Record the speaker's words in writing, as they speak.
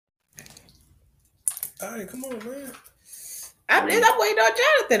All right, come on, man. I'm waiting on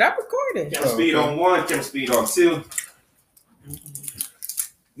Jonathan. I'm recording. Kim Speed on 1, Kim Speed on 2.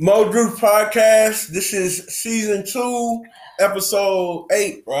 Mo Drew Podcast. This is season 2, episode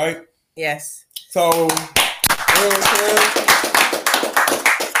 8, right? Yes. So, you know what I'm saying?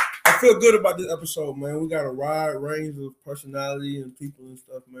 I feel good about this episode, man. We got a wide range of personality and people and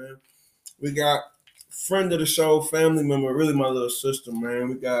stuff, man. We got friend of the show, family member, really my little sister, man.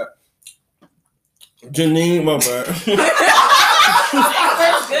 We got Janine, my bad. That's good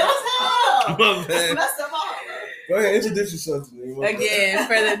as hell. My bad. Bless them all. Go ahead, introduce yourself, Janine. My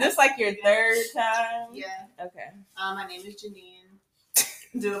Again, this like your third time? Yeah. Okay. My name is Janine.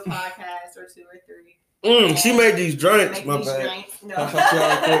 Do a podcast or 2 or 3. She made these drinks, Make my these bad. drinks. No.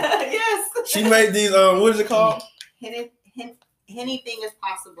 Yes. She made these, what is it called? Anything is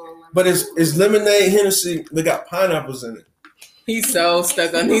possible. But it's lemonade, Hennessy. They got pineapples in it. He's so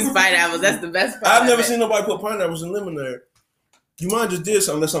stuck on these pineapples. That's the best part. I've never seen nobody put pineapples in lemonade. You might just did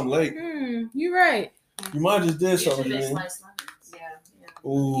something unless I'm late. You're right. You might just did something. Yeah.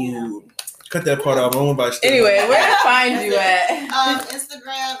 Ooh. Cut that part out. I don't want to Anyway, where to find you at?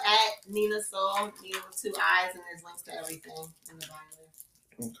 Instagram at Nina Soul, Nina with 2 eyes, and there's links to everything in the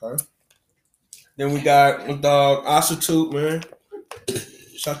bio. Okay. Then we got my dog, Isotute, man.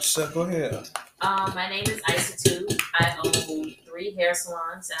 Shout yourself. Go ahead. My name is Isotute. I own 3 hair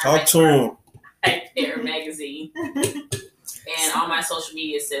salons. And Talk to him. I Hair Magazine. And on my social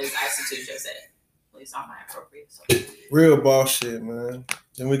media says Isotute Jose. At least on my appropriate social media. Real boss shit, man.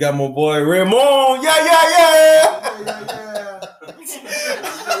 Then we got my boy, Ramon. Yeah.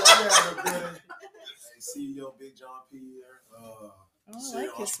 CEO Big John Pierre. I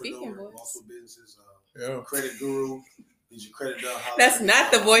like his speaking voice. Multiple businesses. Yeah. Credit guru. Is your credit done? That's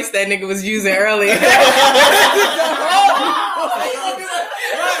not the voice that nigga was using earlier.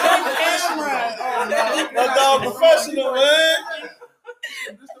 My dog professional, man.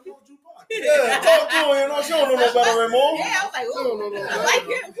 Yeah, talk to him. You know, she don't know no better, Ramon. Yeah, I was like, ooh, I like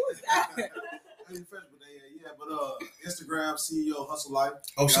him. Who's that? But Instagram CEO Hustle Life.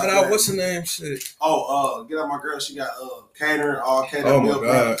 Oh, shout out, what's her name? Shit. Get out my girl. She got catering, all catering. Oh my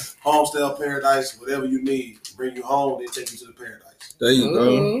God. Homestyle Paradise, whatever you need, bring you home, they take you to the paradise. There you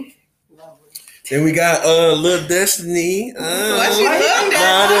go. Then we got Lil Destiny. What she Lil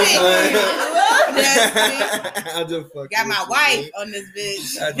Destiny? I just fucking Got my wife on this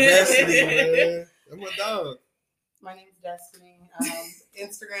bitch. Destiny, man. That's my dog. My name is Destiny.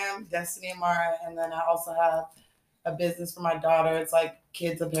 Instagram, Destiny Amara, and then I also have a business for my daughter. It's like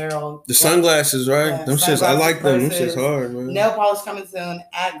kids apparel. The sunglasses, right? Yeah, them shits, I like them. Them purses. shits hard, man. Nail polish coming soon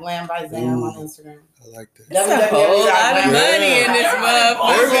at Glam by Zam on Instagram. I like that. That's a whole lot of money in this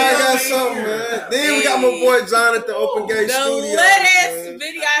motherfucker. Everybody got something, man. Then we got my boy Jonathan, Open Gate the Studio. The latest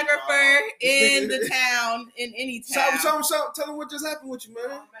videographer in the town, in any town. Tell them what just happened with you, man. Oh,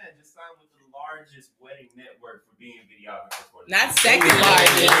 man, just signed with the largest wedding network for being videographer. Not second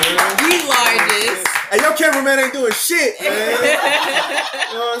largest, the largest. Hey, your cameraman ain't doing shit, man.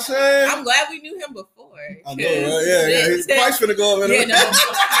 You know what I'm saying? I'm glad we knew him before. I know, right? Yeah. His price finna go up. Yeah, no.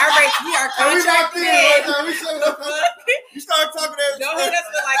 We are contracted. You start talking that. Don't hit us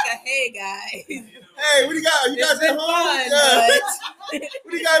with like a hey guys. Hey, what do you got? You guys at home? Yeah.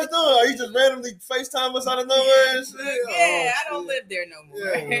 What are you guys doing? Are you just randomly FaceTime us out of nowhere and shit? Yeah, I don't live there no more.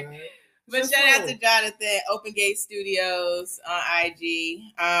 Yeah, but shout out to Jonathan, Open Gate Studios on IG.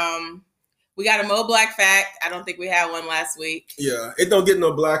 We got a Mo Black fact. I don't think we had one last week. Yeah, it don't get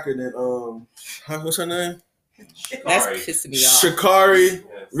no blacker than what's her name? Shikari. That's pissing me off. Shikari, yes.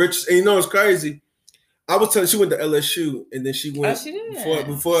 Rich. And you know it's crazy. I was telling she went to LSU and then she went. Oh, she did.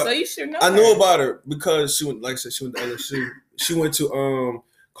 Before. So you should know. I knew about her because she went. Like I said, she went to LSU. She went to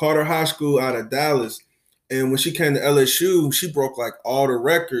Carter High School out of Dallas. And when she came to LSU, she broke like all the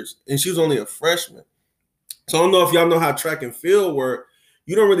records, and she was only a freshman. So I don't know if y'all know how track and field work.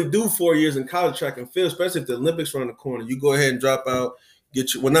 You don't really do 4 years in college track and field, especially if the Olympics run the corner. You go ahead and drop out,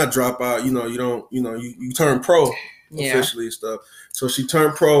 not drop out. You turn pro officially and stuff. So she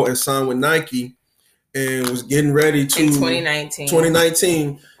turned pro and signed with Nike, and was getting ready to in 2019.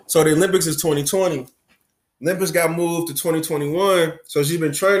 2019. So the Olympics is 2020. Olympics got moved to 2021. So she's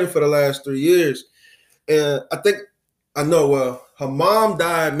been training for the last 3 years. And her mom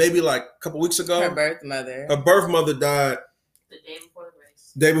died maybe like a couple weeks ago. Her birth mother died the day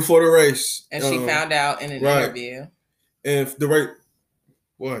Day before the race. And she found out in an interview. And the race,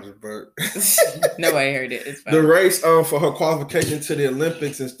 what is Bert? Nobody heard it. It's fine. The race for her qualification to the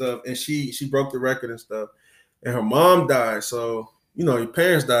Olympics and stuff, and she broke the record and stuff. And her mom died. So, you know, your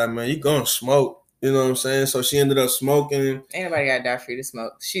parents died, man. You gonna smoke. You know what I'm saying? So she ended up smoking. Ain't nobody got to die for you to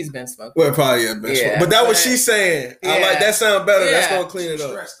smoke. She's been smoking. Well, probably but that was she saying. I like that. Sound better. That's gonna clean it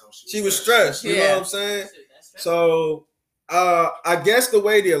up. She was stressed. You know what I'm saying? So, I guess the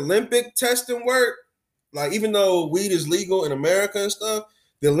way the Olympic testing work, like even though weed is legal in America and stuff,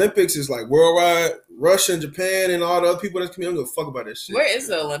 the Olympics is like worldwide. Russia and Japan and all the other people that's coming, I don't give a fuck about this shit. Where is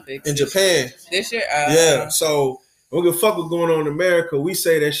the Olympics? In Japan. This year? Yeah. So I don't give a fuck what's going on in America. We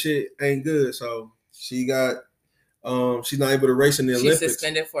say that shit ain't good. So she got, she's not able to race in the Olympics. She's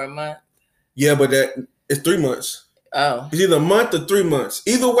suspended for a month. Yeah, but it's 3 months. Oh. It's either a month or 3 months.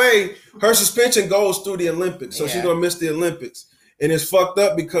 Either way, her suspension goes through the Olympics. So she's going to miss the Olympics. And it's fucked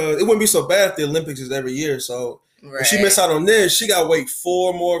up because it wouldn't be so bad if the Olympics is every year. So if she miss out on this, she got to wait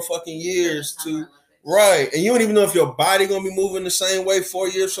 4 more fucking years to... Right. And you don't even know if your body going to be moving the same way 4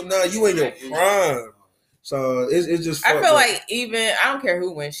 years from now. You in your prime. So it's just I feel like even... I don't care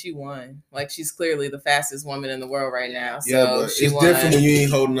who wins. She won. Like, she's clearly the fastest woman in the world right now. So yeah, but she it's won. different when you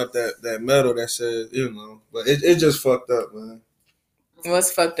ain't holding up that medal that says, you know. But it just fucked up, man.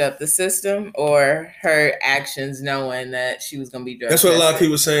 What's fucked up? The system or her actions knowing that she was going to be drug tested? That's what a lot of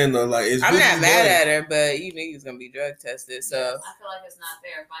people saying, though. Like, I'm not mad at her, but you knew he was going to be drug tested. So I feel like it's not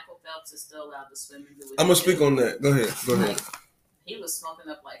fair. If Michael Phelps is still allowed to swim and do what I'm going to speak on that. Go ahead. Like, he was smoking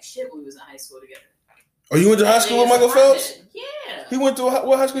up like shit when we was in high school together. Oh, you went to high school with Michael Phelps? Yeah. He went to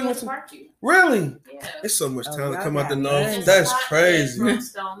what high school he went to? Parkview. Really? Yeah. There's so much talent wow. come out the nose. And That's Scott crazy. is from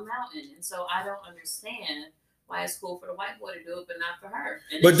Stone Mountain, and so I don't understand why it's cool for the white boy to do it, but not for her.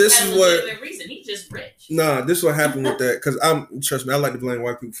 And But this is what the reason he's just rich. Nah, this is what happened with that. Because trust me, I like to blame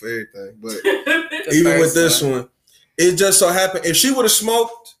white people for everything. But even with this one, it just so happened if she would have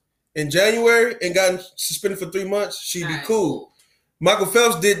smoked in January and gotten suspended for 3 months, she'd be cool. Michael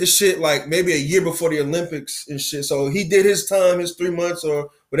Phelps did the shit like maybe a year before the Olympics and shit. So he did his time, his 3 months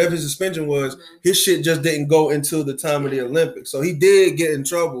or whatever his suspension was. Mm-hmm. His shit just didn't go until the time of the Olympics. So he did get in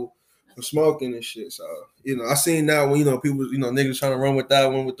trouble for smoking and shit. So, you know, I seen that when, you know, people, you know, niggas trying to run with that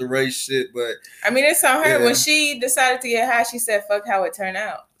one with the race shit. But I mean, it's on her. Yeah. When she decided to get high, she said, fuck how it turned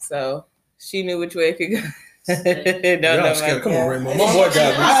out. So she knew which way it could go. Y'all scared. Come on, Raymond. My boy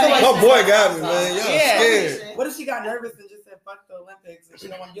got me. My boy got me, man. Y'all scared. What if she got nervous and just said fuck the Olympics and she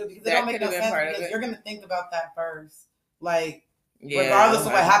don't want to do it? Because it don't make no sense because you're gonna think about that first. Like regardless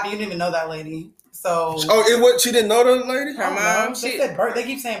of what happened, you didn't even know that lady. So she didn't know the lady? Her mom. They said birth. They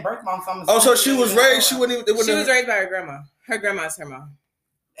keep saying birth mom. So she was raised. She was raised by her grandma. Her grandma's her mom.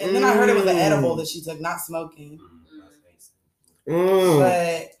 And then I heard it was an edible that she took, not smoking.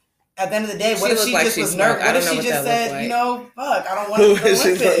 But at the end of the day, what if she just was nervous? What if she just said, you know, fuck, I don't want to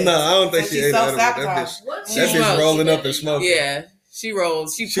do it? No, I don't think she ate that. That bitch rolling up and smoking. Yeah, she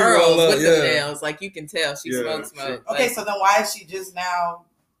rolls. She pearls with the nails. Like, you can tell she smokes. Okay, so then why is she just now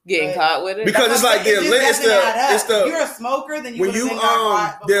getting caught with it? Because it's like it's the you're a smoker, then you when you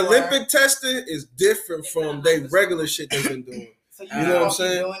the Olympic testing is different from they regular shit they've been doing. So you know what I'm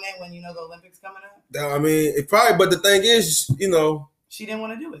saying? Doing it when you know the Olympics coming up. I mean, it probably. But the thing is, you know. She didn't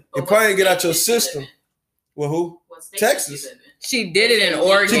want to do it. It probably didn't get out your system. Well, who? Texas. She did it in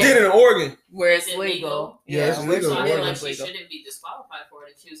Oregon. She did it in Oregon. Where it's legal. Yeah, it's legal. So I feel like she shouldn't be disqualified for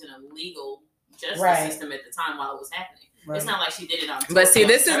it if she was in a legal justice system at the time while it was happening. Right. It's not like she did it on. But see,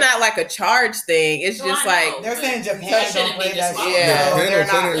 this is not like a charge thing. It's just like they're saying Japan shouldn't be disqualified. Yeah, they're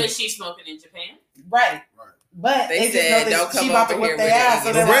not. Is she smoking in Japan? Right. But they said don't come over here with ass.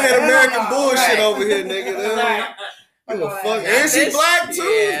 So bring that American bullshit over here, nigga. And she black too.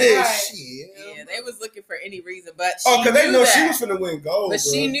 Yeah, they was looking for any reason, but because they know she was finna win gold. But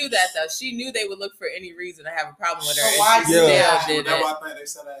she knew that though. She knew they would look for any reason to have a problem with her. So why still did it? That's why I think they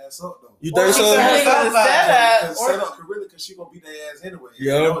set her ass up though. You think so? Set up really because she gonna beat their ass anyway.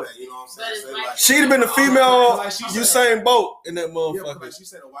 Yeah, you know what I'm saying. She'd have been a female Usain Bolt in that motherfucker. Yeah, but she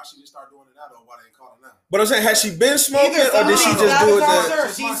said, why she just start doing it now, or why they ain't calling now? But I'm saying, has she been smoking, or did she just do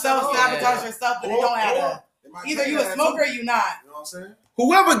it? She self-sabotaged herself, but it don't add up. Either you a smoker or you not. You know what I'm saying?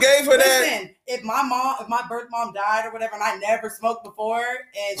 Whoever gave her that. Listen, if my birth mom died or whatever, and I never smoked before,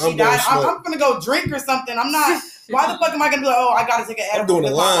 and she died, I'm gonna go drink or something. I'm not. Why the fuck am I gonna be like, oh, I gotta take an edible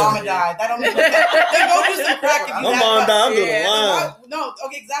because my mama died? That don't mean then go do some crack if you my mom died. I'm doing a line. No,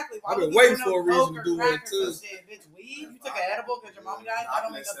 okay, exactly. I've been waiting for a reason to do it too. Bitch, weed? You took an edible because your mama died? I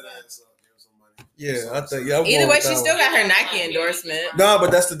don't make no sense. Yeah, I think either way, she still got her Nike endorsement. No, but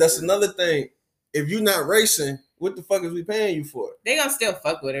that's another thing. If you're not racing, what the fuck is we paying you for? They gonna still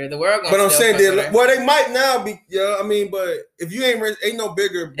fuck with her. The world gonna. But I'm saying, they might now be. Yeah, I mean, but if you ain't no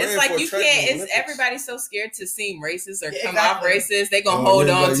bigger brand. It's like for you can't. It's everybody's so scared to seem racist or come off racist. They gonna hold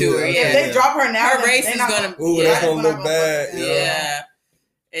on to her. Yeah, if they drop her now, her race is gonna. Ooh, that's gonna look bad. Yeah.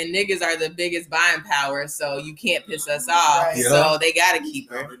 and niggas are the biggest buying power, so you can't piss us off. Right. So they gotta keep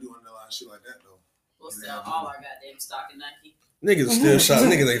her. They doing a lot of shit like that though. We'll sell all our goddamn stock in Nike. Niggas still shop.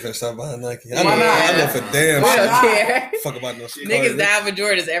 Niggas ain't finna stop buying Nike. I Why not? know for damn We sure. don't care. Fuck about no shit. Niggas die for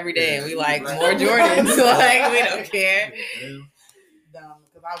Jordans every day, and we like more Jordans. Like we don't care. Dumb,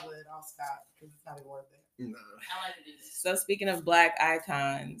 because I'll stop because it's not even worth it. Nah. I like to do this. So speaking of black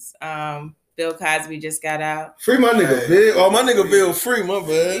icons, Bill Cosby just got out. Free my nigga Bill. Oh, my nigga Bill free, my You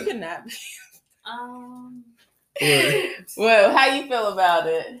bad. cannot. What? Well, how you feel about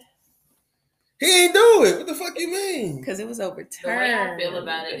it? He ain't do it. What the fuck you mean? Because it was The overturned. way I feel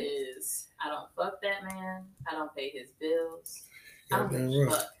about it is, I don't fuck that man. I don't pay his bills. I don't give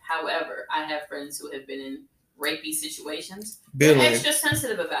a fuck. However, I have friends who have been in rapey situations. They're Billy. extra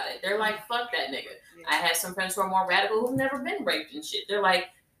sensitive about it. They're like, fuck that nigga. I have some friends who are more radical who've never been raped and shit. They're like,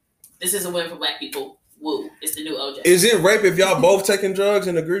 this is a win for black people. Woo. It's the new OJ. Is it rape if y'all both taking drugs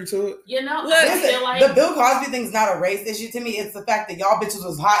and agree to it? You know, Look, I feel like The Bill Cosby thing's not a race issue to me. It's the fact that y'all bitches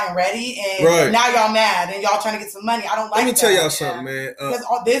was hot and ready, and Right. now y'all mad and y'all trying to get some money. I don't like Let me that. tell y'all something, man. Because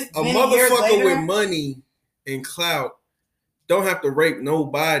all this A many years motherfucker later, with money and clout don't have to rape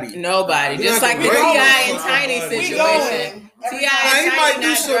nobody. Nobody. You Just have like to the rape T.I. and motherfucker. Tiny We we situation. going. T.I. Now, he Tiny might do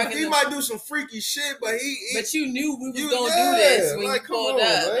not some. drugging He the- might do some freaky shit, but he. But you knew we was you- gonna yeah, do this when like, you come pulled on,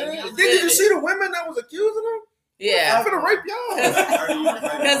 up. man. and you Did did you it. see the women that was accusing him? Yeah. I'm finna rape y'all.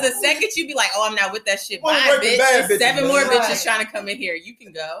 Because the second you be like, oh, I'm not with that shit, Wanna bye, rape the bitch. bad There's bitches, 7 man. more Right. bitches trying to come in here. You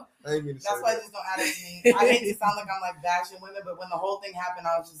can go. I ain't mean to say That's why that. this don't add up to me. I hate to sound like I'm like bashing women, but when the whole thing happened,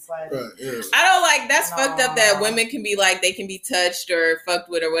 I was just like, Right, yeah. I don't like that's Nah. fucked up that women can be like they can be touched or fucked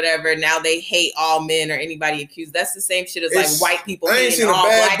with or whatever. Now they hate all men or anybody accused. That's the same shit as like It's- white people I ain't hating seen a all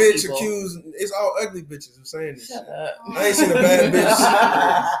bad black bitch people. accused. It's all ugly bitches who saying this. Shut shit. up. I ain't seen a bad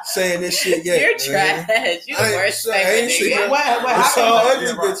bitch saying this shit yet. You're man. trash. You the I ain't- worst I ain't segment, seen nigga. what It's all happened?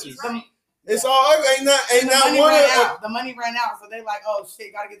 ugly bitches. The, It's all ugly. Ain't the not money one ran of out. The money ran out, so they like, oh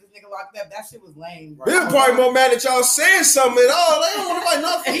shit, gotta get this nigga locked up. That shit was lame. Bill probably more mad that y'all saying something at all. They don't want nobody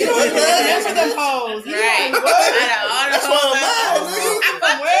not You fucking don't even with remember that. them hoes. You Right. like, what? That's why I'm mad, nigga. I From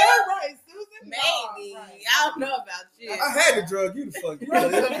fucked where? Right, Susan? Maybe. Oh, right. I don't know about you. I had to drug you to fuck.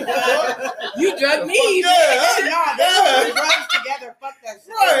 You drugged me. Hey, Yeah. nah, they put drugs together. Fuck that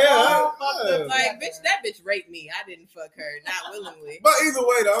shit. Right, yeah, All fucked yeah. up Like, together. bitch, that bitch raped me. I didn't fuck her, not willingly. But either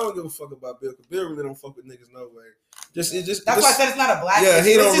way, though, I don't give a fuck about Bill. Cause Bill really don't fuck with niggas no way. That's why I said it's not a black Yeah, issue.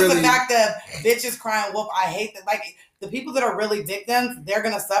 he It's don't just really- the fact that bitches crying wolf. I hate that. Like, the people that are really victims, they're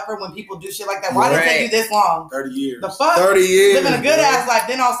gonna suffer when people do shit like that. Why did it take you this long? 30 years. The fuck? 30 years. Living a good bro. ass life,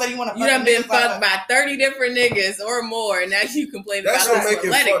 then all of a sudden you want to You done been fucked by 30 different niggas or more, and now you complain That's about what this make one.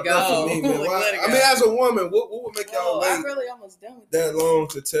 it Let it fucked up go. for me, man. Like, Why- let it I go. mean, as a woman, what would make y'all Oh, I'm wait really almost done with that long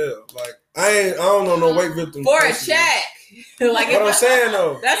to tell? Like, I don't know no rape victim. for a personally. check. Like, What I'm saying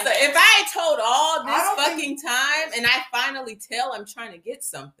though. that's if I told all I this don't fucking time and I finally tell I'm trying to get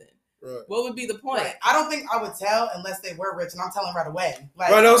something, Right. what would be the point? Right. I don't think I would tell unless they were rich, and I'm telling right away.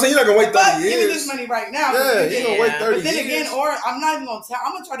 Like, Right, I'm saying you're not gonna wait fuck, 30 give me years. this money right now. Yeah, you you gonna wait Yeah. 30 But then years. again, or I'm not even gonna tell.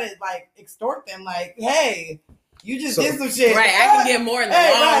 I'm gonna try to like extort them. Like, hey, you just So- did some shit. Right, I can get more in the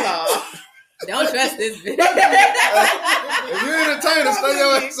Hey, long right. haul. Don't trust this bitch. If you're entertainer, stay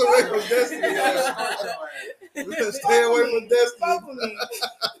your ass away from Destiny. Stay away from Destiny. Fuck with me.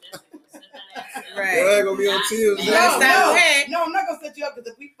 Right. Your ass gonna be on tears. You gotta stop playing. No, I'm not gonna set you up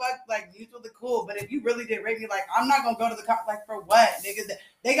because if we fuck like mutually cool, but if you really did rape me, like I'm not gonna go to the cop like for what, nigga?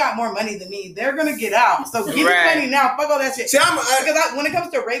 They got more money than me. They're gonna get out. So give Right. me money now. Fuck all that shit. See, Because when it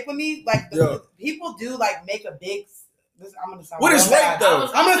comes to rape with me, like Yeah. people do like make a big. I'm gonna sound What is real rape bad. though?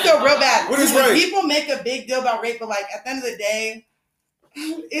 I'm gonna feel real bad. What is When rape? People make a big deal about rape, but like at the end of the day,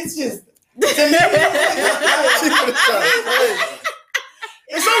 it's just to me.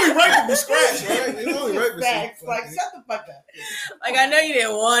 It's only rape to be scratched, right? It's only rape to Facts. be Like shut the fuck up. Like, I know you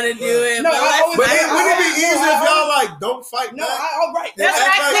didn't want to do it, No, but I let's always- But fight. wouldn't it be easier if y'all like don't fight No, back? right. That's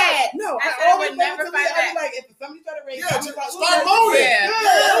what I said. No, I said I always would never never fight I'd back. be like, if somebody try to rape, Yeah, I'm just like, start ooh, moaning. Yeah.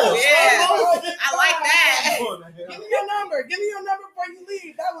 Yeah. I like that. Give me your number. Give me your number before you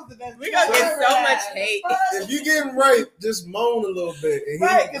leave. That was the best. We gonna get so much hate. If you getting raped, just moan a little bit. And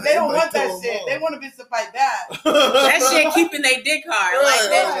Right, because they don't want that throw shit. him They want a bitch to fight back. That shit keeping they dick hard. Like,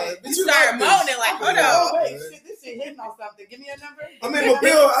 Right. you start moaning, like, hold Oh, on. wait, shit, this shit hitting on something. Give me a number. I mean, but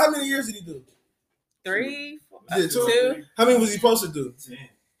Bill, how many years did he do? 3, Yeah, two. 2. How many was he supposed to do?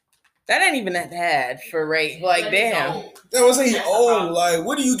 That ain't even that bad for rape. Like, damn. That was saying he's old. Like,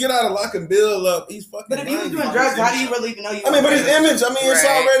 what do you get out of locking Bill up? He's fucking. But if you was 90. doing drugs, how do you really even know you? I mean, but his image. I mean, it's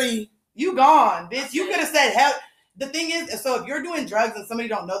Right. already. You gone, bitch. You could have said hell. the thing is, so if you're doing drugs and somebody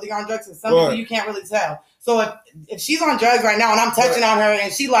don't know that you're on drugs, and some people you can't really tell. So if she's on drugs right now and I'm touching on her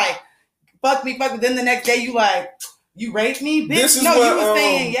and she like, fuck me, then the next day you like, you raped me, bitch. You were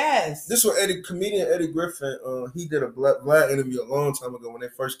saying yes. This was comedian Eddie Griffin. He did a Vlad interview a long time ago when they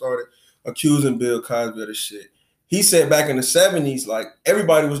first started accusing Bill Cosby of this shit. He said back in the 70s, like,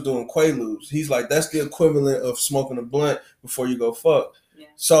 everybody was doing Quaaludes. He's like, that's the equivalent of smoking a blunt before you go fuck. Yeah.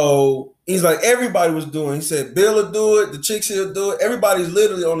 So he's like, everybody was doing. He said, Bill will do it. The chicks will do it. Everybody's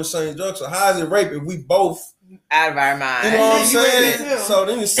literally on the same drug. So how is it rape if we both out of our mind? You know what I'm saying? So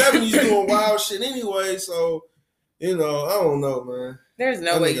in the 70s, doing wild shit anyway. So, you know, I don't know, man. There's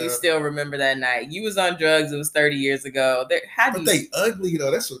no way you still remember that night. You was on drugs. It was 30 years ago. But they ugly though.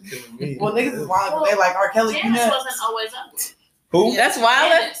 That's what killing me. Well, niggas is wild. They like R. Kelly. Janice wasn't always ugly. Who? That's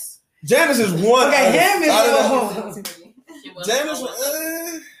wild. Janice is one. Okay, him is. Janice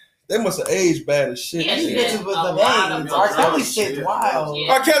was. They must have aged bad as shit. Yeah, bitches was amazing. R. Kelly shit's wild.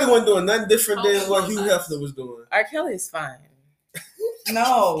 Yeah. R. Kelly wasn't doing nothing different than what Hugh Hefner was doing. R. Kelly is fine.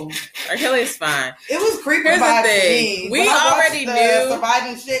 No, R. Kelly is fine. It was creepy. Here's the thing: we already knew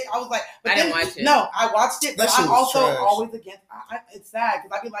surviving shit. I was like, I didn't watch it. No, I watched it, but I'm also always against. It's sad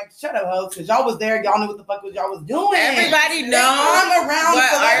because I be like, shut up, hoes, because y'all was there. Y'all knew what the fuck y'all was doing. Everybody knows. I'm around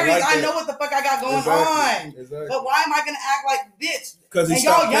celebrities. I know what the fuck I got going on. Exactly. But why am I gonna act like bitch? Because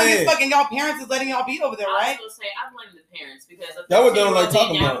y'all young as fuck, and y'all parents is letting y'all be over there, right? I was gonna say I blame the parents because that was done like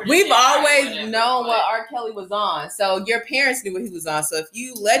talking about. We've always known what R. Kelly was on, so your parents knew what he was on. So if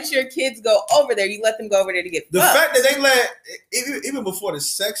you let your kids go over there, you let them go over there to get the fact that they let even before the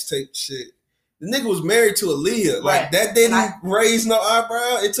sex tape shit. The nigga was married to Aaliyah. Like, that didn't raise no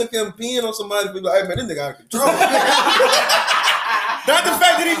eyebrow. It took him peeing on somebody to be like, hey, man, this nigga out of control. Not the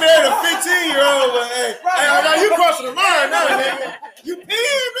fact that he married a 15-year-old, but hey, you crossing the line now, nigga. You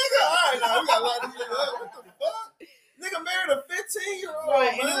peeing, nigga? All right, now, we got a lot of niggas up. What the fuck? Nigga married a 15-year-old,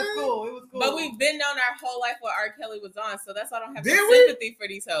 right, man. It was cool. But we've been known our whole life what R. Kelly was on, so that's why I don't have sympathy for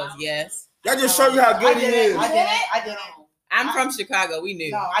these hoes. Yes. That just show you how good he is. I didn't. I'm from Chicago. We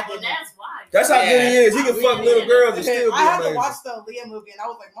knew. No, I didn't. That's why. That's how good he is. He can fuck little girls and still be I had amazing. to watch the Aaliyah movie, and I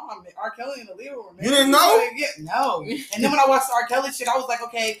was like, Mom, R. Kelly and Aaliyah were married. You didn't know? Yeah, no. And then when I watched the R. Kelly shit, I was like,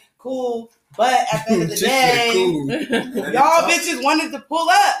 okay, cool. But at the end of the day, y'all bitches wanted to pull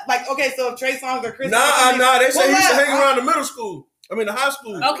up. Like, okay, so if Trey Songz or Chris... Nah, they say he used to hang around the middle school. I mean, the high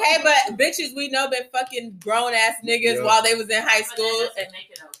school. Okay, but bitches we know been fucking grown ass niggas while they was in high school. But that doesn't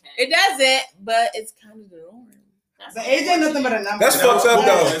make it okay. It doesn't, but it's kind of the norm. The age ain't nothing but a number. That's fucked up,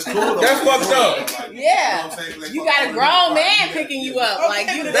 though. That's cool. That's fucked up. Yeah, you got a grown man picking you up, like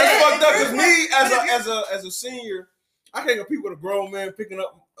you. That's fucked up. Cause me as a senior, I can't compete with a grown man picking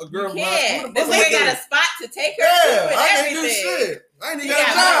up a girl. You can't. This nigga got a spot to take her to and I everything. Ain't do shit. I ain't even got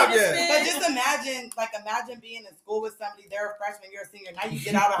a job yet. But just imagine being in school with somebody. They're a freshman, you're a senior. Now you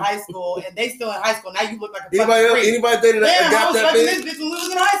get out of high school and they still in high school. Now you look like a fucking freak. Anybody dated adapt that bitch? This bitch when we was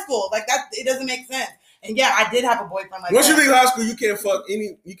in high school. Like that, it doesn't make sense. And yeah, I did have a boyfriend like Once that. you leave high school, you can't fuck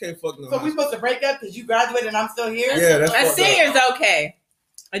no. So we supposed to break up because you graduated and I'm still here? Yeah, that's a senior's okay.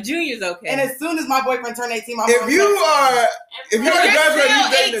 A junior's okay. And as soon as my boyfriend turned 18, if you're graduating, you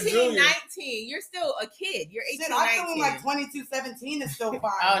dating a junior. 19, you're still a kid. You're 18, Shit, I'm feeling like 22, 17 is still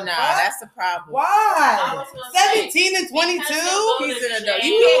fine. Oh, no, that's the problem. Why? 17 and 22? He's an adult.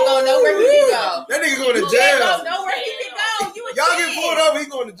 You can't go nowhere he can go. That nigga going to jail. You can't go nowhere he can go. You a Y'all kid. get pulled over, he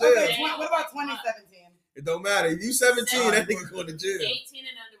going to jail. Okay, what about 2017? It don't matter. If you 17, that nigga going to jail. 18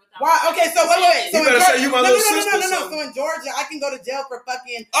 and under. Why? Okay, so wait. So you better say you my little sister. No. So in Georgia, I can go to jail for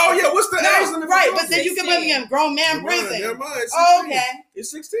fucking. Oh yeah, what's the age limit? Right, but then you can put me in grown man prison. Oh, okay.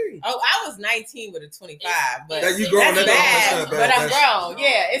 It's 16. Oh, I was 19 with a 25, but that you grown, that's bad. But I'm grown.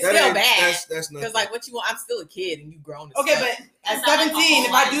 Yeah, it's still bad. That's not. Because like, what you want? I'm still a kid, and you grown. Okay, but at 17,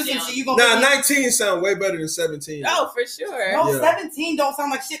 if I do some shit, you gonna. Nah, 19 sound way better than 17. Oh, for sure. No, 17 don't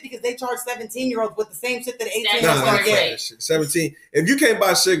sound like shit because they charge 17-year-olds with the same shit that 18-year-olds gonna get. 17. If you can't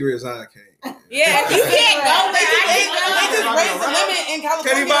buy cigarettes, I can't. Yeah, you can't go there. They just raised the limit in California.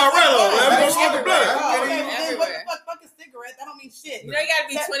 Can't even buy a rental. What the fuck is cigarette? That don't mean shit. You know, you gotta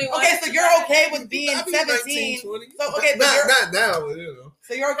be 21. Okay, so you're okay with being 17. So okay, but not now, you know.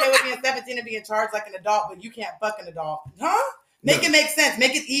 So you're okay with being 17 and being charged like an adult, but you can't fuck an adult, huh? Make it make sense.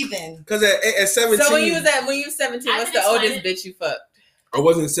 Make it even. Because at 17. So when you was 17, what's the oldest bitch you fucked?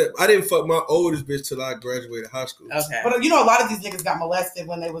 I didn't fuck my oldest bitch till I graduated high school. Okay. But you know, a lot of these niggas got molested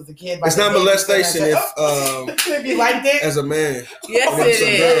when they was a kid. It's not molestation if you liked it as a man. Yes, it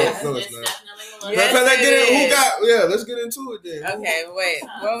is. No, it's not. Yes, let's get into it then. Okay, wait.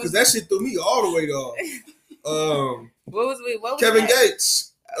 Because that shit threw me all the way off. What was Kevin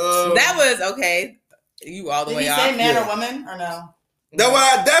Gates. That was okay. You all the Did way he off. say man or woman or no?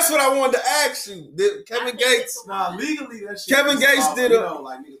 That's what I wanted to ask you. Did Kevin Gates? Nah, legally that shit. Kevin Gates did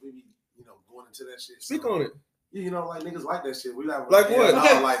like niggas be going into that shit. Speak on it. Yeah, like niggas like that shit. We like what?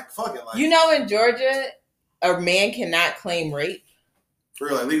 Like fuck it. Like in Georgia, a man cannot claim rape. For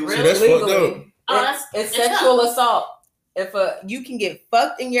real, like legally. So that's fucked up. It's sexual assault. If you can get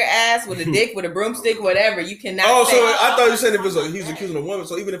fucked in your ass with a dick, with a broomstick, whatever, you cannot. Oh, so I thought you said if he's accusing a woman.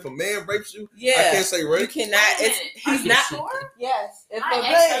 So even if a man rapes you, I can't say rape. You cannot. He's not. Sure? Yes. If my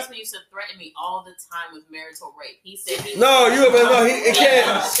ex-husband used to threaten me all the time with marital rape. He said he. It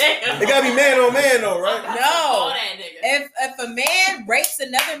can't. It gotta be man on man though, right? No. If a man rapes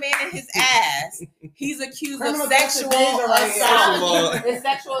another man in his ass, he's accused of sexual assault. It's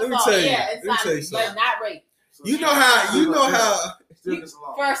sexual assault. Yeah, it's but not rape. You know how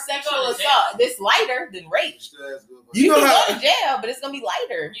for sexual assault, this lighter than rape. You can know go to jail, but it's gonna be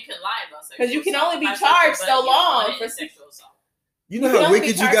lighter. You can lie about sexual because you can only be charged so long for sexual assault. You know how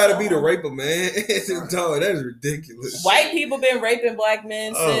wicked you gotta be to rape a man? Dog, that is ridiculous. White people been raping black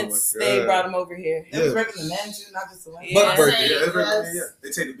men since they brought them over here. They was raping the men too, not just the women. Buck breaking.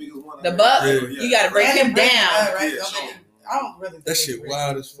 They take the biggest one. The buck, you gotta break him down. I don't really. That shit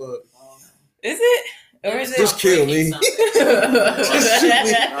wild as fuck. Is it? Or is it just kill me.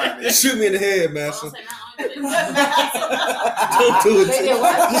 Just shoot me in the head, master. Don't do it.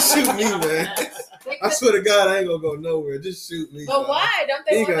 Just shoot me, man. I swear to God, I ain't gonna go nowhere. Just shoot me. But why? Don't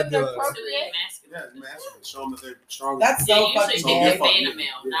they want them to procreate? Show them that they're stronger. That's so fucking bad. The beta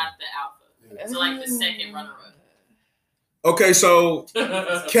male, not the alpha. So like the second runner-up. Okay, so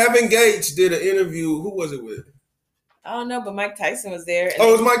Kevin Gates did an interview. Who was it with? I don't know, but Mike Tyson was there. It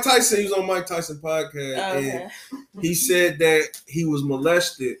was Mike Tyson. He was on Mike Tyson podcast, and he said that he was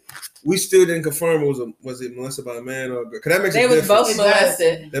molested. We still didn't confirm was it molested by a man or a girl? Because that makes a difference. They was both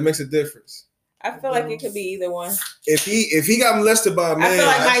molested. That makes a difference. I feel like it could be either one. If he got molested by a man,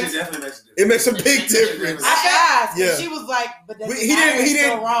 I feel like it makes a big difference. I asked, and she was like, "But he didn't.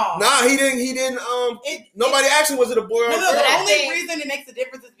 So wrong. Nah, he didn't. Nobody asked him was it a boy or a girl. The only reason it makes a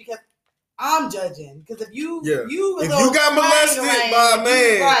difference is because I'm judging. Because if you got molested by a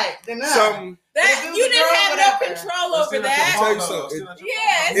man, right? Then something. That you didn't have no control over that. I'll tell you something.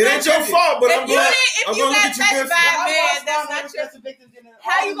 It ain't your fault, but I'm going to look at you different. That's not your.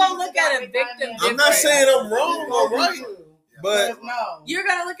 How you gonna look at a victim? I'm not saying I'm wrong or right, but you're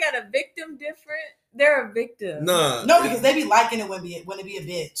gonna look at a victim different. They're a victim. No, because they be liking it when it be a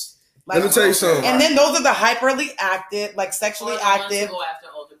bitch. Like, let me tell you something. And then those are the hyperly active, like sexually active.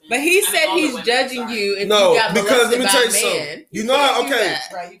 But he said he's judging you if you got because let me tell you something.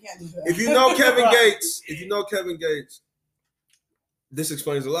 Right, you can't do that. If you know Kevin Gates, this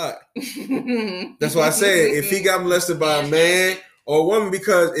explains a lot. That's why I said if he got molested by a man or a woman,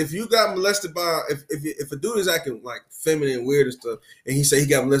 because if you got molested by if a dude is acting like feminine and weird and stuff, and he said he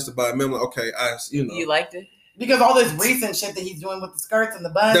got molested by a man, like, okay, you liked it. Because all this recent shit that he's doing with the skirts and the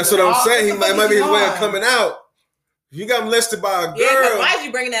buns. That's what I'm saying. He might be his way of coming out. If you got molested by a girl, why is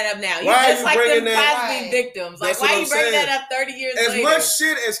you bringing that up now? Why just are you like bringing them that? Cosby victims. Like, why are you bringing that up 30 years later? As much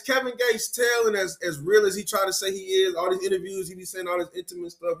shit as Kevin Gates telling, as real as he tried to say he is, all these interviews he be saying all this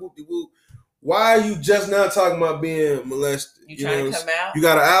intimate stuff, whoop-de-whoop. Why are you just now talking about being molested? You trying to come out? You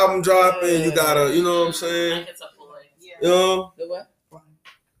got an album dropping. You got you know what I'm saying? Like it's a ploy. You know? The what?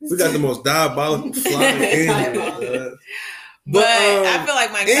 We got the most diabolical flying engine. But I feel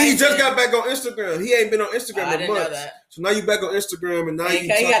like Mike Tyson, and he just got back on Instagram. He ain't been on Instagram in months. So now you back on Instagram, and now you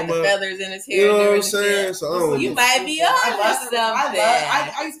talking got the about feathers in his hair. You know what I'm saying? So I don't you might be on something.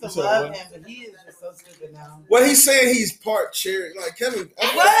 I used to love him, but he is just so stupid now. Well, he's saying he's part cherry, like Kevin. I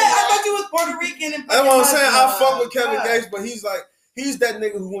thought you was Puerto Rican. And that's what I'm saying. I fuck with Kevin Gates, but he's like. He's that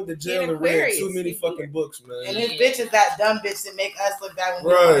nigga who went to jail and read too many fucking books, man. And his bitch is that dumb bitch that make us look bad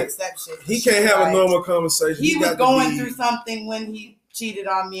when we don't accept shit. He can't have a normal conversation. He was going through something when he cheated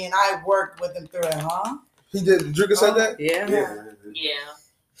on me, and I worked with him through it, huh? He did. Drinker said that? Yeah. Well,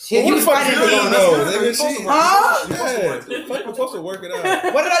 who the fuck you don't know? Huh? Yeah. Fuck, we're supposed to work it out.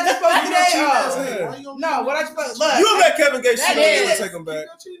 What did I just post today? No, what I just post? Look. You'll let Kevin Gates cheat on you and take him back.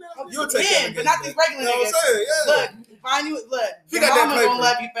 You'll take Kevin Gates. But not these regular niggas. You know what I'm saying? Yeah. Look, your mama gonna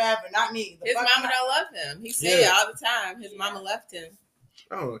love you forever, not me. His mama don't love him. He say it all the time. His mama left him.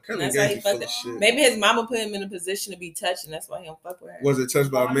 Oh, Kevin Gates full of shit. Maybe his mama put him in a position to be touched, and that's why he don't fuck with her. Was it touched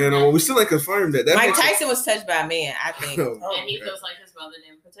by a man? Or we still ain't confirmed that. Mike Tyson was touched by a man, I think. And he feels like his mother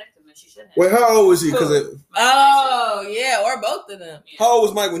didn't protect him, and she shouldn't have. Wait, how old was he? Or both of them. How old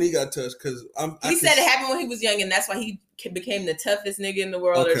was Mike when he got touched? Because he said it happened when he was young, and that's why he became the toughest nigga in the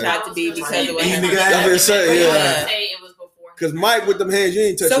world, or tried to be because of what happened. Because Mike with them hands, you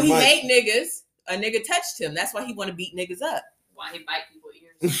ain't touching Mike. So he hate niggas. a nigga touched him. That's why he want to beat niggas up. Why he bite people's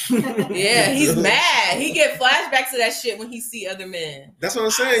ears? Yeah, he's mad. He get flashbacks to that shit when he see other men. That's what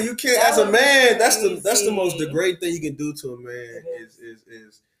I'm saying. You can't, as a man, that's the most degrading thing you can do to a man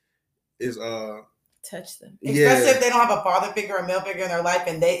is touch them. Especially if they don't have a father figure or male figure in their life,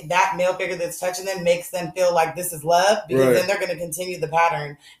 and that male figure that's touching them makes them feel like this is love, because then they're going to continue the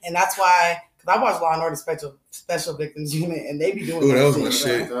pattern. And that's why, because I watch Law and Order Special Victims Unit, and they be doing that was my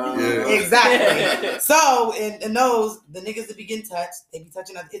shit. Yeah. Exactly. So in those, the niggas that be getting touched, they be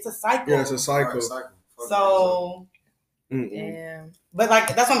touching us. It's a cycle. Yeah, it's a cycle. So, damn. But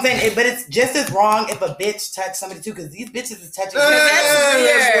like that's what I'm saying. But it's just as wrong if a bitch touch somebody too, because these bitches is touching. That's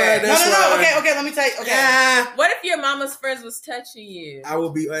weird. No. Okay. Let me tell you. Okay. What if your mama's friends was touching you? I will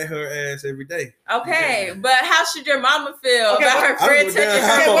be at her ass every day. Okay, but how should your mama feel about her friend touching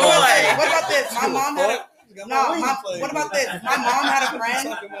her boy? What about this? My mom had what about this? My mom had a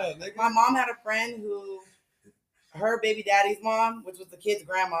friend. My mom had a friend who. Her baby daddy's mom, which was the kid's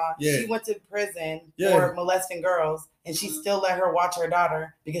grandma, she went to prison for molesting girls, and she still let her watch her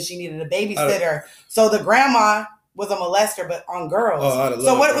daughter because she needed a babysitter. So the grandma was a molester, but on girls.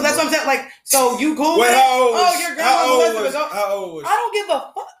 So what? That's what I'm saying. Like, so you cool? Wait, how old was, your grandma molested. How old was? I don't give a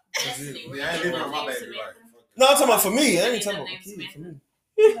fuck. I ain't living on my baby life. No, I'm talking about for me. I ain't talking about kids. For me.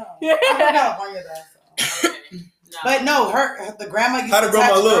 I'm from California, though. But no, the grandma used to touch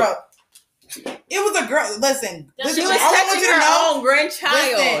girls. It was a girl. Listen, she was touching her own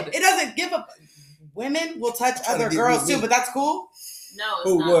grandchild. Listen, it doesn't give a. Women will touch other girls too, but that's cool. No,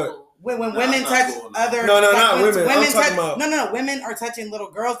 it's not cool. When women touch other not women. I'm talking about women are touching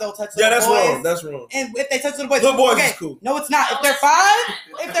little girls. They'll touch little boys. Wrong. That's wrong. And if they touch little boys, is cool. No, it's not. If they're 5, I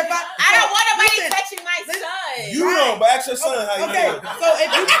don't want nobody touching my son. You know, but ask your son how you feel. So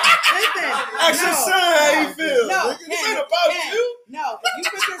if you listen, ask your son how he feel. No, it's ain't about you. No, if you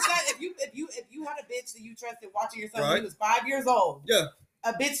put your son, if you had a bitch that you trusted watching your son when he was 5 years old,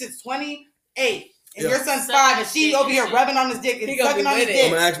 a bitch that's 28. And your son's 5, and she over here rubbing on his dick and sucking on his dick.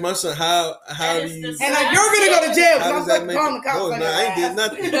 I'm gonna ask my son how do you? And you're gonna go to jail because I'm calling the cops. No, I ain't did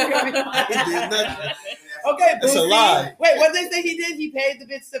nothing. He did nothing. Okay, that's a lie. Wait, what did they say he did? He paid the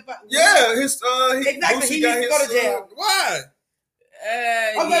bitch to. Yeah, his exactly. He needs to go to jail. Why?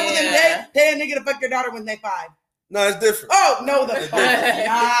 Well then pay a nigga to fuck your daughter when they 5. No, it's different. Oh no, the fuck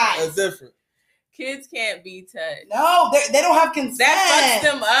not. It's different. Kids can't be touched. No, they don't have consent. That fucks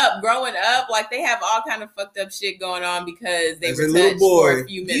them up growing up. Like they have all kind of fucked up shit going on because they were touched for a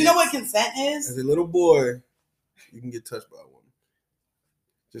few minutes. Do you know what consent is? As a little boy, you can get touched by a woman.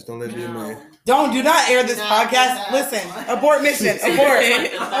 Just don't let it be a man. Do not air this podcast. Listen, abort mission. Abort.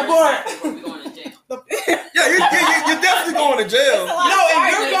 Yeah, you're definitely going to jail.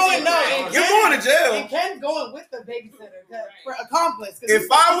 You're going to jail. And Ken's going with the babysitter for accomplice. If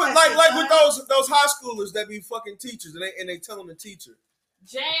I would like with those high schoolers that be fucking teachers and they telling the teacher.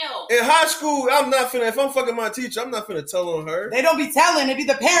 Jail. In high school, I'm not finna. If I'm fucking my teacher, I'm not finna tell on her. They don't be telling. It be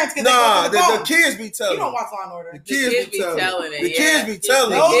the parents. Nah, the kids be telling. You don't watch Law and Order. The kids be telling. The kids be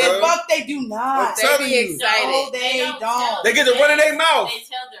telling. No, the fuck they do not. They be excited. No, they don't. They get to run in their mouth. They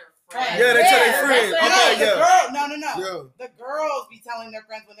tell their friends. Yeah, they tell their friends. No. The girls be telling their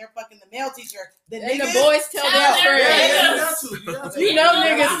friends when they're fucking the male teacher. The boys tell their friends. You know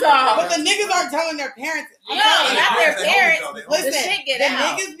niggas talk. But the niggas aren't telling their parents. Not their parents. Listen, the shit get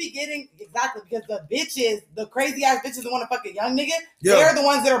out. Niggas be getting because the bitches, the crazy ass bitches that want to fuck a young nigga, they're the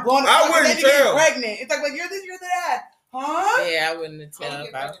ones that are blowing. I wouldn't tell. Pregnant. It's like you're this, you're that. Huh? Yeah, I wouldn't tell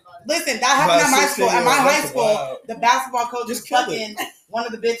about it. Listen, that happened at my school. At my high school, the basketball coach was fucking one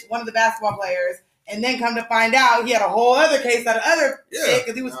of the basketball players, and then come to find out he had a whole other case out of other shit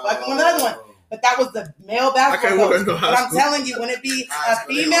because he was fucking one of the other ones. But that was the male basketball coach. But I'm telling you, when it be a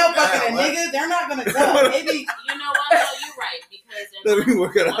female fucking a nigga, they're not gonna tell. Maybe you know what? No, you're right because in one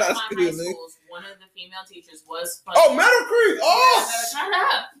of my high schools, one of the female teachers was fucking. Oh, Meadow Creek. Oh, shut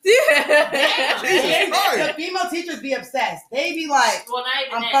up. The female teachers be obsessed. They be like, well, not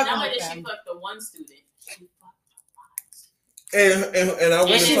even that. Not only did she fuck the one student, she fucked the ones. And I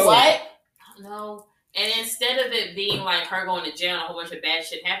wouldn't tell what? No. And instead of it being like her going to jail and a whole bunch of bad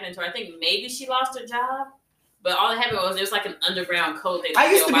shit happening to her, I think maybe she lost her job. But all that happened was there was like an underground code.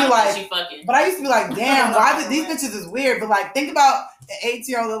 I used to be like, damn, why did these bitches is weird? But like, think about an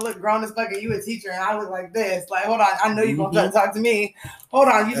 18-year-old that look grown as fucking you a teacher, and I look like this. Like, hold on, I know you gonna try to talk to me. Hold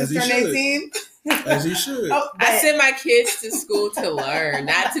on, you just turned 18. As you should. I send my kids to school to learn,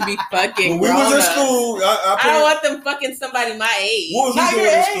 not to be fucking. When we was in school, I don't want them fucking somebody my age. What was not your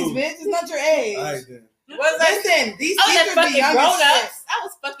age, school? bitch. It's not your age. All right, then. Listen, these teachers be young grown as ups. shit. I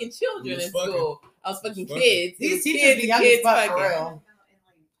was fucking children in school. I was fucking kids. These teachers be young as fuck for real.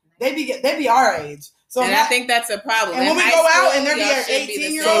 they be our age. So and I think that's a problem. And when we go out and there be an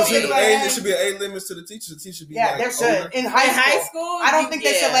 18-year-old, so it should be an age limit to the teacher. The teacher should be there should. In high school, I don't think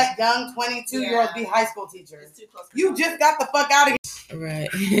they should let young 22-year-olds be high school teachers. You just got the fuck out of here. Right.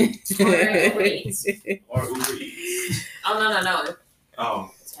 Or Uber Eats. Oh, no.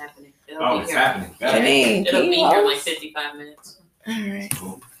 Oh. It's happening. It's happening. It'll be here in like 55 minutes. All right.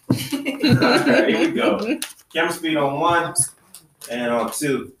 Cool. Here we go. Camera speed on 1 and on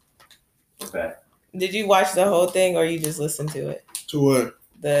 2. Okay. Did you watch the whole thing or you just listened to it? To what?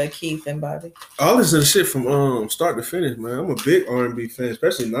 The Keith and Bobby. I listen to shit from start to finish, man. I'm a big R&B fan,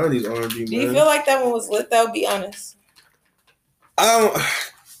 especially 90s R&B, man. Do you feel like that one was lit though? Be honest.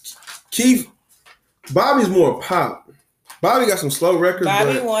 Keith, Bobby's more pop. Bobby got some slow records.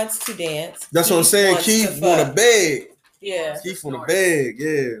 Bobby wants to dance. That's what I'm saying. Keith want to beg. Yeah. Keith want to beg.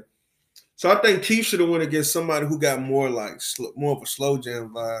 Yeah. So I think Keith should have went against somebody who got more like more of a slow jam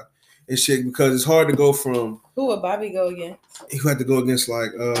vibe and shit, because it's hard to go from. Who would Bobby go against? He had to go against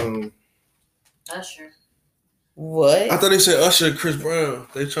like Usher. What? I thought they said Usher and Chris Brown.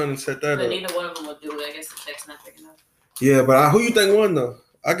 They trying to set that but up. Neither one of them will do it. I guess the check's not big enough. Yeah, but who you think won though?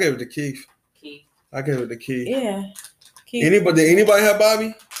 I gave it to Keith. Keith. I gave it to Keith. Yeah. Keith. Did anybody have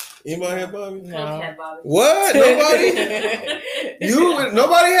Bobby? Anybody have Bobby? No. Had Bobby. What? Nobody?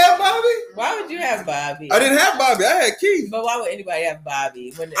 Nobody had Bobby? Why would you have Bobby? I didn't have Bobby. I had Keith. But why would anybody have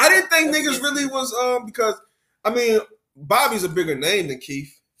Bobby? I didn't think niggas really was because I mean Bobby's a bigger name than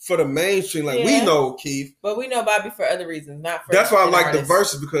Keith for the mainstream. Like we know Keith, but we know Bobby for other reasons, not for. That's why I like the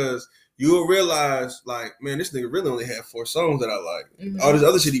verses, because you'll realize like, man, this nigga really only had 4 songs that I like. Mm-hmm. All this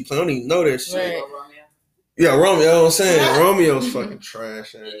other shit he play, I don't even know that shit. Right. Yeah, Romeo. You know what I'm saying? Romeo's fucking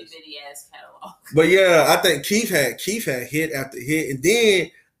trash ass. Bitty ass catalog. But yeah, I think Keith had hit after hit, and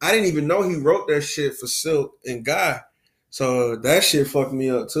then I didn't even know he wrote that shit for Silk and Guy, so that shit fucked me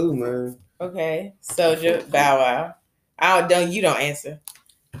up too, man. Okay, Soulja, Bow Wow. You don't answer.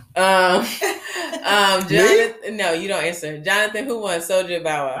 Jonathan, no, you don't answer. Jonathan, who won? Soulja,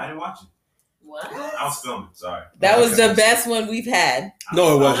 Bow Wow. I didn't watch it. What? I was filming. Sorry. That was the best one we've had.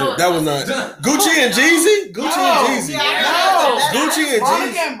 No, it wasn't. That was not. Gucci and Jeezy. Gucci and Jeezy. No. Gucci and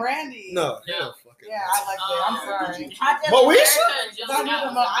Monica Jeezy. and Brandy. No. Yeah, I like that. I'm sorry. I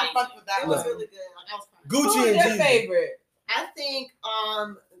fucked with that. It was really good. Gucci Who's and your Jeezy. favorite? I think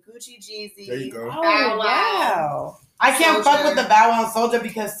Gucci, Jeezy. There you go. Oh, Bow Wow. wow. I can't Soulja. fuck with the Bow Wow and Soulja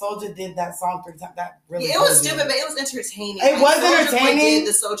because Soulja did that song 3 times. That really. Yeah, it was stupid, but it was entertaining. It was Soulja entertaining. Boy did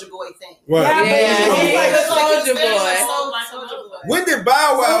the Soulja Boy thing. Right. Yeah, but he like was Soulja Boy. Boy. When did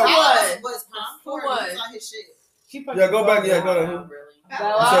Bow Wow? Was on his shit. Yeah, go back. Yeah, go ahead. Really?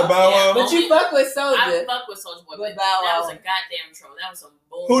 Bow You said Bow Wow? But you fuck with I Soulja. fuck with Soulja Boy, But but Bow that Wow. was a goddamn troll. That was some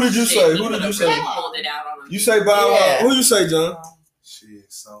bullshit. Who did you say? Who did you say? Really pulled it out on him. You say Bow Wow. Yeah. Who you say, John? Shit,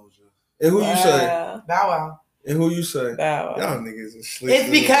 Soulja. And who you say? Bow Wow. And who you say? Bow Wow. Y'all niggas is sleeping. It's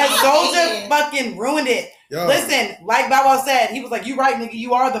because Soulja fucking ruined it. Y'all. Listen, like Bow Wow said, he was like, "You right, nigga.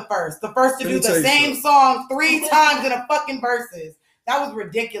 You are the first to Let do me tell the you same song 3 times in a fucking verses." That was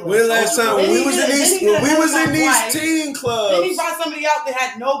ridiculous. When last time when we was in these twice. teen Then he clubs? brought somebody out that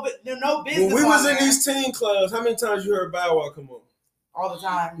had no business. When we was on in there. these teen clubs, how many times you heard Bow Wow come on? all the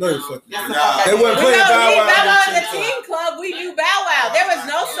time. No, you fucking. That's the Nah. fuck I They did. wasn't We playing know Bow me, Wow. Bow Wow in in the teen club. We knew Bow Wow. There was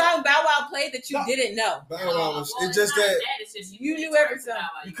no song Bow Wow played that you didn't know. Bow Wow was. Well, It's just not that It's just You couldn't knew every twerk to song. Bow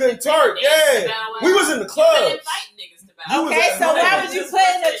Wow. you couldn't couldn't twerk. dance to Yeah, Bow Wow. we was in the You couldn't clubs. fight niggas to Bow You Wow. was Okay, at so home. why would you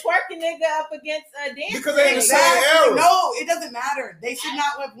putting a twerking nigga up against a dance? Because they in the same Exactly. era. No, it doesn't matter. They should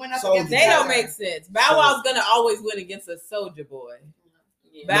not have went up So against They each don't other. make sense. Bow Wow's gonna always win against a Soulja Boy.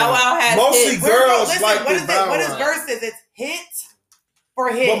 Yeah. Bow Wow has Mostly hits. girls Listen, like what the is it? Bow What is Wow. verses? It's hit for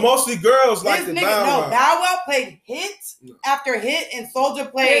hit. But mostly girls like This the nigga, Bow no, Wow. Bow Wow played hit No. after hit, and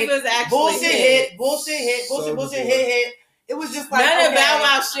Soulja played His was actually bullshit hit. hit, bullshit hit, bullshit, Soulja bullshit Boy. hit. It was just like None of okay. Bow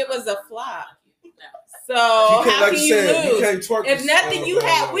Wow shit was a flop. So You how can't, like can you you said, you lose? can't twerk. If this nothing song, you Bow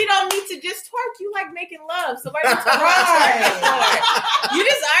have, Wow. we don't need to just twerk. You like making love. So why are you Right. twerking? You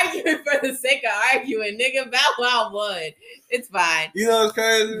just arguing for the sake of arguing, nigga. Bow Wow won. It's fine. You know what's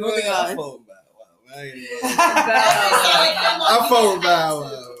crazy? Moving man? on. I fuck with Bow Wow. I ain't gonna lie. I fuck with Bow Wow.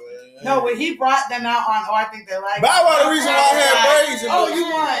 Man. No, when he brought them out on, I think they like Bow Wow, the reason why I had braids in Oh, middle you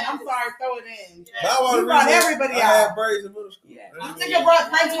school. won. I'm sorry, throw it in. Bow Wow, You the brought reason everybody I out. had braids in middle school. Yeah. This nigga brought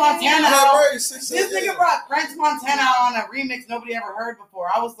French Montana I had out. braids since This nigga brought French Montana out on a remix nobody ever heard before.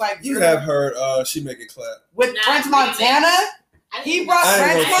 I was like, You have heard She Make It Clap. with Nah, French remix. Montana? He brought I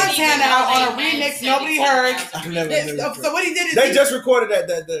ain't French gonna say Montana that. out on a They had remix nobody heard. I never knew that. So what he did is They just recorded that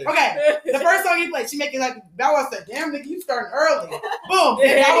day. okay. The first song he played, she make it like Bow Wow said, "Damn nigga, you starting early." Boom.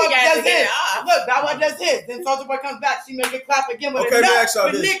 Then Yeah, Bow Wow you gotta does get his. it off. Look, Bow Wow does his. Then Soulja Boy comes back. She make it clap again with Okay, let me ask y'all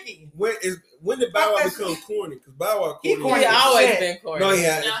with this. Nicki. when did Bow Wow become corny? Because Bow Wow He corny. He always been corny. No, he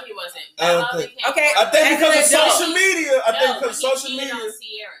hasn't. No, he wasn't. I don't think. Okay, I think because of adult. social media. I think because social media.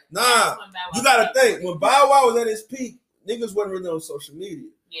 Nah, you gotta think when Bow Wow was at his peak, niggas wasn't really on social media.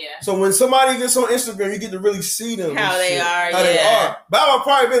 Yeah. So when somebody gets on Instagram, you get to really see them. How they are. How they are. Bow Wow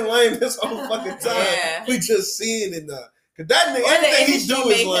probably been lame this whole fucking time. Yeah. We just seeing it now. Cause that nigga, Or the everything he industry do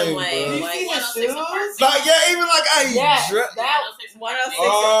make is him lame, lame. bro. You see his shoes? Like even like how he dressed. That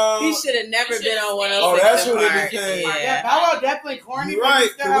 106. He should have never been on 106. Oh, that's and when it Park. became. Yeah, Bow Wow definitely corny. You're right.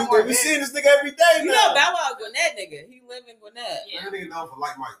 Cause we seeing this nigga every day now. You know Bow Wow Gwinnett nigga. He live in Gwinnett. Yeah. That nigga known for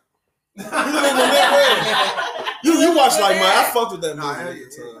like Mike. You watch like mine. I fucked with that Nah, movie yeah,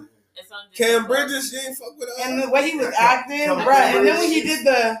 at the time. It's on Cam Bridges, you ain't fuck with her. And the way he was acting, right? And then when he did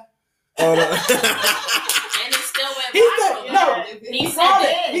the, Oh, no. And it still went he said viral. no. He called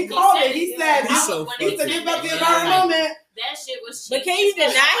said it. He called it. He said, He's so he said, funny. "It's about the entire moment." That shit was But cheap. can you deny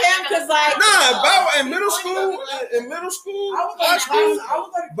him? Because like, Nah, Bow Wow in middle school, I was high school,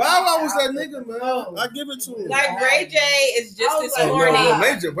 like, Bow Wow was that nigga, man. I give it to him. like Ray J is just as Oh, corny. no,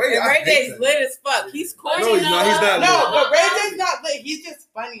 Major, And Ray J's lit as fuck. He's corny. No, he's not. He's not. No, lit. but Ray J's not lit. He's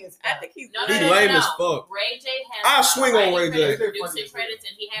just funny as I fuck. think he's No, He no, no, lame no. as fuck. Ray J has. I'll swing on Ray J. Producer credits,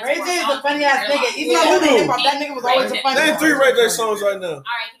 and he has. Ray more J is a songs funny than ass you nigga. realize. Even though hip hop, that nigga was always a funny. Name 3 Ray J songs right now. All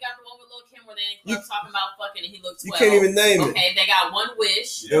right, he got the one with Lil Kim where they in club talking about fucking and he looks. You can't even name it. Okay, they got One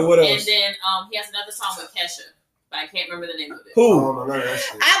Wish. And what And else? then he has another song with Kesha, but I can't remember the name of it. Who? Oh, no, that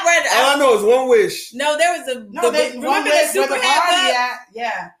shit. I read. All I know is One Wish. No, there was a. No, they remember the Super Hat book?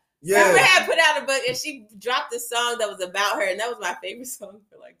 Yeah. Super Yeah. Hat put out a book and she dropped a song that was about her, and that was my favorite song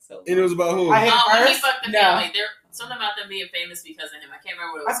for like so long. And it was about who? I hit When he first. fucked the No. family, there something about them being famous because of him. I can't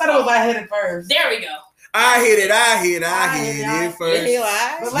remember what it I was. thought it was called. I hit it first. There we go. I hit it Did first. he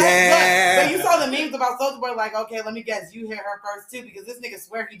lie? But, Yeah. but you saw the memes about Soulja Boy, like, okay, let me guess, you hit her first too, because this nigga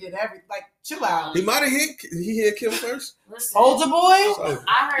swear he did everything. Like, chill out. He might have hit Kim first. Listen, Soulja Boy? So,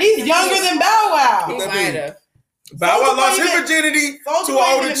 I heard He's younger than Bow Wow. He What that might mean? have. Bow Wow Soulja Boy lost his even- virginity Soulja to Boy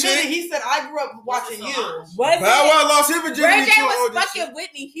an older admitted, chick. he said, I grew up watching you. Was Bow it? Wow lost his Ray virginity J to an was older chick. fucking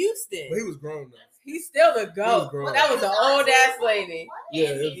Whitney Houston. But he was grown now. He's still the He was GOAT. grown. That was an old ass lady.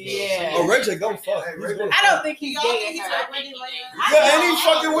 Yeah. Yeah. Oh, Ray J go fuck. He's gonna I don't think he's Y'all think dating he's her. like Wendy Williams? Yeah, and he's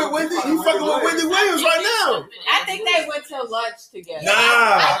fucking with Wendy. He's fucking with Wendy Williams right now. I think they went to lunch together. Nah.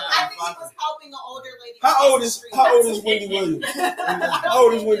 I think he was helping an older lady. How old is Wendy Williams? How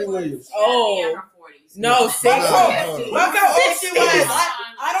old is Wendy Williams? Oh. No, 60. Nah. Look how old she was.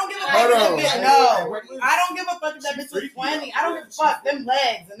 I don't give a fuck Hold if that on. bitch. No. I don't give a fuck if that bitch was 20. I don't give a fuck. Them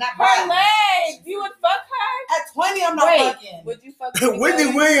legs and that Her body. legs. You would fuck her? At 20, I'm not Wait. fucking. Would you fuck Wendy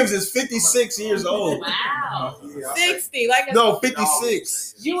Williams is 56 years old. Wow. 60. Like a, No,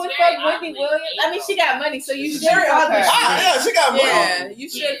 56. you would She's fuck very Wendy ugly. Williams? I mean, she got money, so you should Very fuck ugly. her. Ah, yeah, she got money. Yeah, you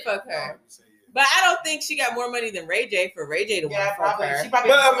should fuck her. But I don't think she got more money than Ray J for Ray J to want Yeah, to fuck probably. her. She probably.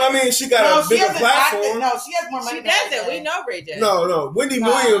 But I mean, she got no, a she bigger hasn't acted. platform. No, she has more money. She than Ray doesn't. J. We know Ray J. No, Wendy No.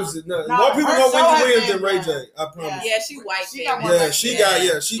 Williams. No, No, more people her know show Wendy has Williams been than Ray J. done. I promise. Yeah, she white. She got baby. more Yeah, money. she got.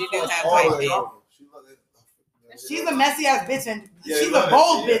 Yeah, she She do have all white the way baby. up. She's a messy ass bitch, and Yeah, she's love a that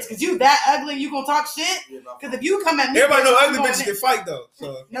bold shit, bitch. Cause you that ugly, you gonna talk shit. Cause if you come at me, Everybody know I'm ugly going bitches in. can fight though.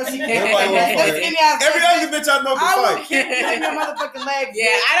 So No, she Everybody wanna can't. fight. Skinny ass every bitch. ugly bitch I know I can will fight. kick your motherfucking legs. Yeah,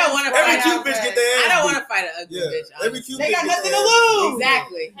 I don't want to Every fight. cute bitch get their ass I don't beat. want to fight an ugly Yeah, bitch. every honestly. cute They bitch got get nothing their to ass lose.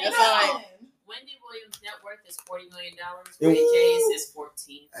 Exactly. That's all. Wendy Williams' net worth is $40 million. Yeah. Ray J's is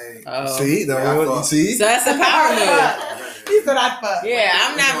 14. Hey, Oh. See, you see. So that's a power move. He said I fuck. Yeah,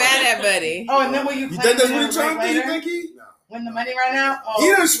 I'm not mad at Buddy. Oh, and then when you You claim think that's it what he a trying to break do? You later, think he? win the money right now? Oh,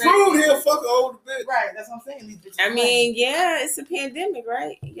 He done screwed. He'll fuck an older bitch. Right, that's what I'm saying. These bitches. I mean, yeah, it's a pandemic,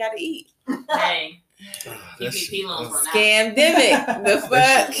 right? You gotta eat. Hey, That PPP shit, loans were not. Scamdemic. The fuck.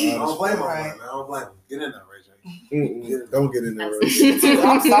 I don't blame him, man. I don't blame him. Get in there, Ray J. Don't get in there. Ray.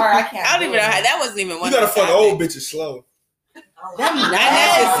 I'm sorry, I can't. I don't even know how that wasn't even one. You gotta of the fuck topics. old bitches slow. Not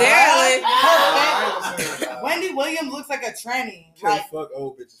necessarily. Her Wendy Williams looks like a tranny. Can't Like, fuck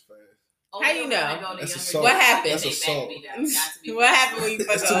old bitches fast. How you know? That's assault. What happened? That's assault. What happened when you fuck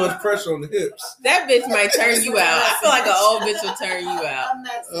That's too old? much pressure on the hips. That bitch might turn you out. I feel like an old bitch will turn you out.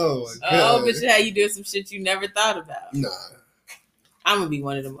 Oh my An old god. bitch how you doing some shit you never thought about. Nah. I'm gonna be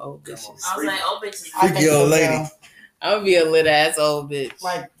one of them old bitches. I was like, oh, bitches. I Freaky think so, old lady. yeah. I'm gonna be a lit ass old bitch.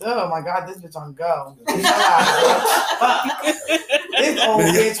 Like, oh my god, this bitch on go. Fuck. This old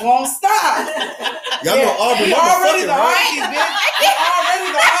bitch won't stop. Y'all know Aubrey He already motherfucking the right? auntie, bitch. He already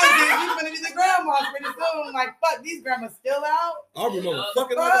the auntie. You finna be the grandma pretty soon. Like, fuck, these grandmas still out. Aubrey motherfucking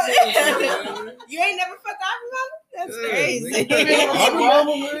Fuck. motherfucking. You ain't never fucked Aubrey mama? That's Yeah, crazy. nigga. Aubrey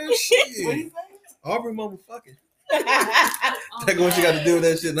mama, man. What do you Shit. say? Aubrey mama fucking. Take what you got to do with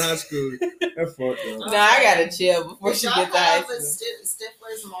that shit in high school. That's fucked up. Nah, I gotta chill before she y'all gets to high have school. a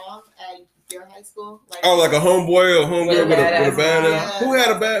Stifler's mom at your high school? Like, Like a homeboy or homegirl with a badass. Yeah. Who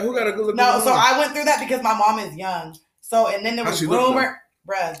had a bad? Who got a good looking? No, so I went through that because my mom is young. So and then there How was she look rumor,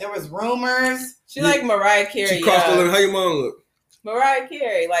 bruh. There was rumors. She like Mariah Carey. She crossed the line. How your mom look? Mariah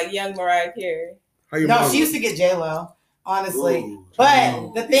Carey, like young Mariah Carey. How your No, mom she used to get J-Lo, honestly.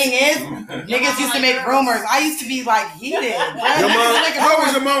 But the thing is, niggas used to make rumors. I used to be like heated. Your mom? How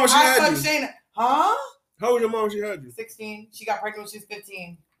was your mom when she had you? Shayna. Huh? How was your mom when she had you? 16. She got pregnant when she was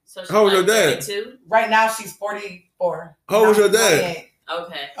 15. So How was your dad? 32? Right now she's 44. How was your dad? 28.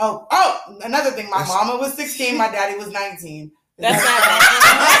 Okay. Oh, another thing. My mama was 16. My daddy was 19. That's not bad.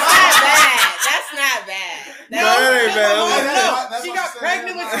 That's not bad. No, that ain't bad. No, she got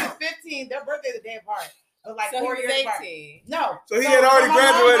pregnant when she was 15. Their birthday the day apart. But like So 4 he years was apart. 18. No. So he had already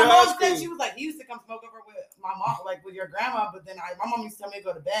graduated my high mom said school. she was like, he used to come smoke over with my mom, like with your grandma, but then my mom used to tell me to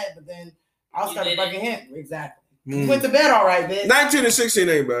go to bed, but then I You started didn't? fucking him. Exactly. You went to bed all right, bitch. 19 and 16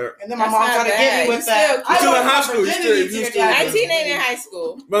 ain't bad. And then my That's mom not tried to get bad. me with You that. still- I You still in lost high my school. You virginity still- to you your dad. 19 ain't in high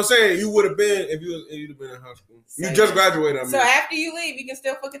school. But I'm saying you would have been if you'd have been in high school. You just graduated. I mean. So after you leave, you can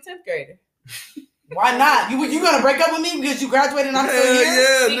still fuck a 10th grader. Why not? You gonna break up with me because you graduated and I'm still Hell here?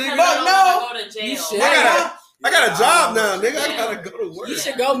 yeah, Because nigga. I Fuck don't no. wanna go to jail. You should. I got a job now, nigga. I gotta go to work. You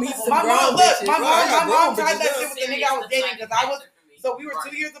should go meet some My grown mom, look, bitches. my Right, mom grown tried bitches, that yeah. shit with the nigga I was dating because I was. So we were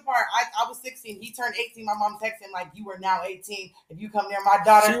 2 years apart. I was 16. He turned 18. My mom texted him like, "You are now 18. If you come near my She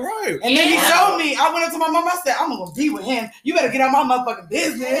daughter." right. And then he Yeah. showed me. I went up to my mom. I said, "I'm gonna be with him. You better get out my motherfucking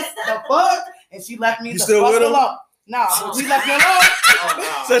business." The fuck? And she left me You the still fuck with him? alone. No, Oh. she left me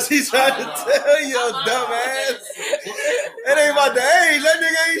alone. So she tried to tell you, dumb ass. It ain't about the age. That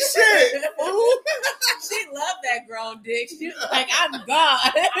nigga ain't shit. Fool. She loved that grown dick. She was like, I'm gone.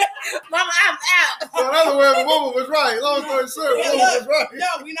 Mama, I'm out. So in other words, Mama was right. Long story short, Yeah, Mama was right.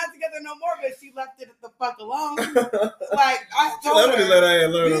 No, we not together no more. But she left it the fuck alone. Like I told Let me just let her. her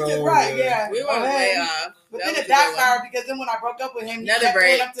learn You her just own right, way. yeah. We were Go way ahead. off. But That then was it a good one. backfired because then when I broke up with him, Another he kept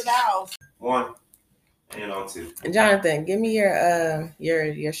break. going up to the house. 1 and on 2. Jonathan, give me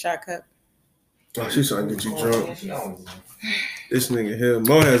your shot cup. Oh, she's trying to get you drunk. This nigga here,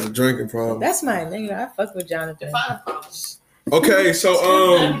 Mo has a drinking problem. That's my nigga. I fuck with Jonathan. Okay, so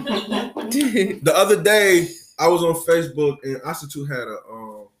the other day I was on Facebook and Asitu had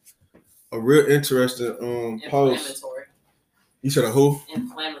a real interesting post. Inflammatory. You said a who?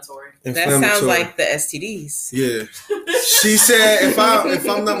 Inflammatory. That sounds like the STDs. Yeah. She said, if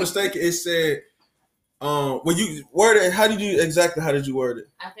I'm not mistaken, it said, when you worded it, how did you word it?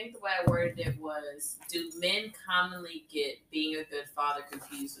 I think the way I worded it was, do men commonly get being a good father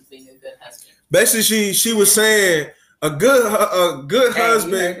confused with being a good husband? Basically, she was saying a good Hey, you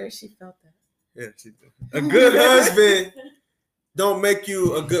husband. heard her? She felt that. Yeah, she did. A good husband don't make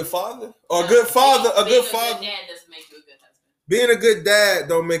you a good father, or a good father. A good father. Being a good dad doesn't make you a good husband. Being a good dad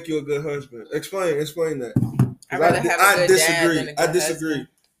don't make you a good husband. Explain that. I'd rather have a good disagree. dad than a good I disagree. husband.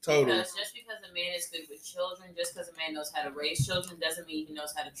 Totally. Because just because a man is good with children, just because a man knows how to raise children, doesn't mean he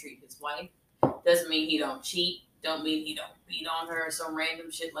knows how to treat his wife. Doesn't mean he don't cheat. Don't mean he don't beat on her or some random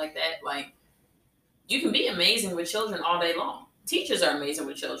shit like that. Like, you can be amazing with children all day long. Teachers are amazing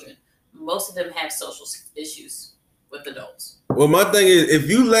with children. Most of them have social issues with adults. Well, my thing is, if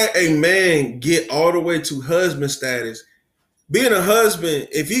you let a man get all the way to husband status, being a husband,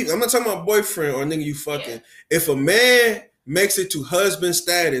 I'm not talking about boyfriend or nigga you fucking. Yeah. If a man makes it to husband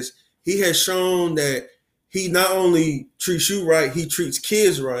status, he has shown that he not only treats you right, he treats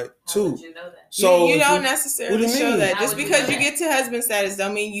kids right How too. would you know that? So you if don't necessarily what do you show mean? that. How Just would you because know you that? get to husband status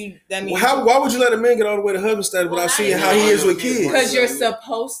don't mean that means why would you let a man get all the way to husband status Well, without not seeing even how he is with kids? because you're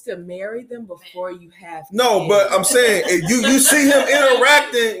supposed to marry them before you have No, kids. but I'm saying if you see him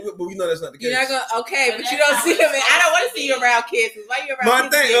interacting, but we know that's not the case. You're not gonna But but you that's don't not see what him. it's I don't want to supposed to see you be. around kids. Why you around My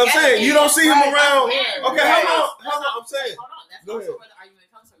kids? thing, You I'm ain't saying got you no don't see him Right, around. Yeah. Okay, Right. hold on. I'm saying. Hold on. That's Go also ahead. where the argument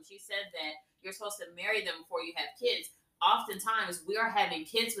comes from. She said that you're supposed to marry them before you have kids. Oftentimes, we are having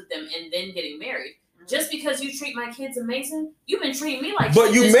kids with them and then getting married. Just because you treat my kids amazing, you've been treating me like But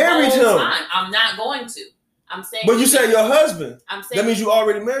shit you this married whole him. time. I'm not going to. I'm saying. But you said your husband. I'm saying That means you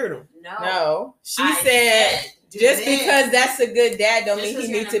already married him. no. No, she I said just men. because that's a good dad don't just mean 'cause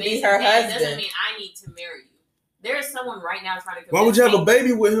he you're needs an to be amazing her dad doesn't husband. mean I need to marry you. There is someone right now trying to. Why would you have a convince me-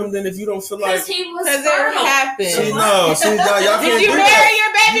 baby with him then if you don't feel like? Because he was Because it fertile. happened. See, no, see, no, y'all can't Did you do marry that.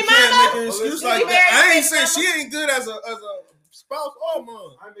 your baby You can't mama? make an excuse Did like you that. marry I your ain't saying baby she ain't good as a spouse or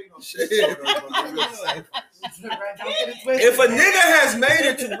mom. I ain't making no Shit. shit. If a nigga has made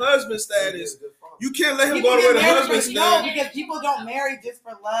it to husband status, You can't let him People go the way get the married husband for, no, stand. because people don't marry just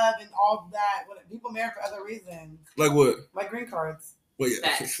for love and all that. People marry for other reasons. Like what? Like green cards. Well, yeah,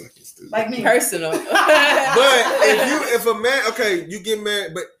 Facts. it's fucking stupid. Like me. Personal. But if a man, okay, you get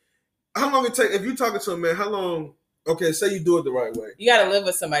married, but how long it take? If you talking to a man, how long? Okay, say you do it the right way. You gotta live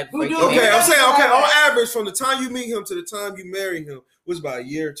with somebody. Before you Okay, get I'm saying, okay, Right. on average, from the time you meet him to the time you marry him, was about a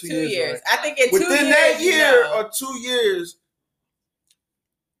year, 2 years. 2 years. Right? I think in 2 years. Within that you year know. or 2 years,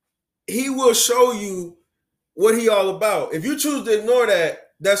 he will show you what he all about. If you choose to ignore that,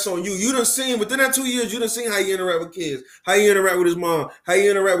 that's on you. You done seen within that 2 years, you done seen how he interact with kids, how he interact with his mom, how he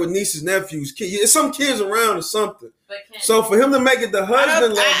interact with nieces, nephews, kids. It's some kids around or something. But Ken, So for him to make it the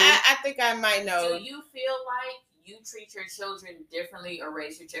husband level, I think I might know. do you feel like you treat your children differently or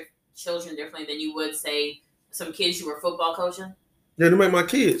raise your children differently than you would say some kids you were football coaching? yeah, to make my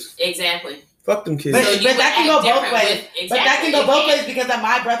kids. Exactly. Fuck them kids. But, So you but that would can go act both different ways. with- But that can exactly, go it both can. ways because at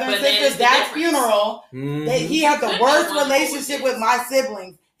my brother and But then sister's it's the dad's difference. funeral, he had the Could be worst one of the relationship coaches. with my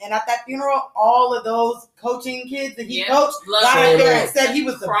siblings. And at that funeral, all of those coaching kids that he Yeah. coached Love got it. out there and said he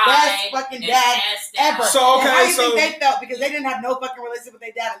was the Cried best fucking and dad passed out. ever. So, And how okay, do you so- think they felt? Because they didn't have no fucking relationship with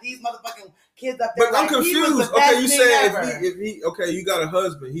their dad, and these motherfucking kids up there. But I'm like, he was confused. the best Okay, you thing said ever. if he okay, you got a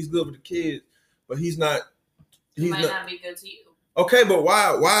husband, he's good with the kids, but he's not. He He's might not. not be good to you. Okay, but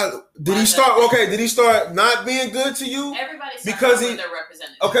why? Did Why he is start? that? Okay, did he start not being good to you? Everybody Because starts he- with their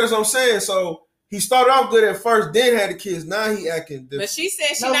representative. Okay, that's what I'm saying. So he started off good at first, then had the kids. Now he acting But different. she said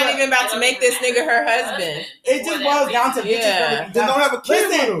she's No, not but even about It to don't make even this nigga her matter. husband. It just boils down to bitches Yeah. want to be Then done. don't have a kid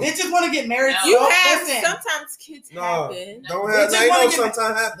Listen, with him. bitches want to get married. No. You so, have listen, sometimes kids No, happen. don't Bitches have. They wanna know get-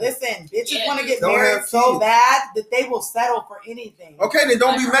 sometimes happen. Listen, bitches Yeah. want to get Don't married have so kids. bad that they will settle for anything. Okay, then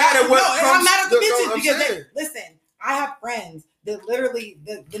don't be mad at what no, comes. and I'm mad at the no, bitches I'm because they, saying. listen, I have friends that literally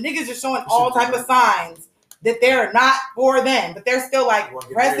the niggas are showing all type of signs that they're not for them, but they're still like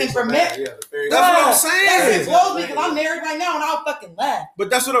pressing for men. That's what I'm That saying. shit blows me because I'm married right now and I'll fucking laugh. But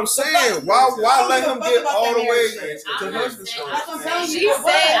that's what I'm saying. fuck- Why I don't let give a him fuck get about all that the way marriage to shit. I'm husband not stuff? saying- That's what I'm telling She you. said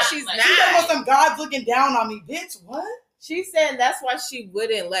What? she's She talking about not. some God's looking down on me, bitch. What? She's saying that's why she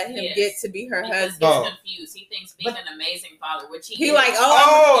wouldn't let him Yes. get to be her Because husband. Oh. he's confused. He thinks being an amazing father, which he He is. like,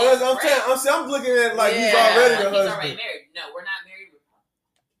 Oh, that's Right. what I'm saying. I'm looking at it like he's Yeah. already Like the he's already husband. married. No, we're not married.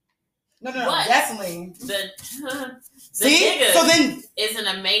 No, What? definitely. The See? nigga So then, is an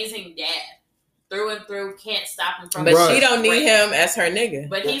amazing dad. Through and through, can't stop him from But Right. she don't need Right. him as her nigga.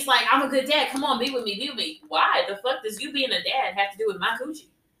 But he's like, I'm a good dad. Come on, be with me, be with me. Why? The fuck does you being a dad have to do with my coochie?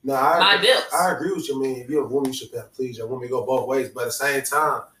 No, My I bills. agree with you. I mean, if you're a woman, you should have to please your woman. Go both ways, but at the same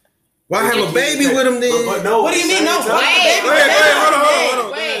time, Why have a baby with him then? But no, What do you mean? No, at the same wait, time- wait, wait, hold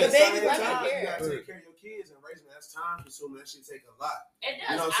on. Wait, the At the baby same let me time, hear. you gotta take care of your kids and raising them. That's time consuming. That shit take a lot. It does.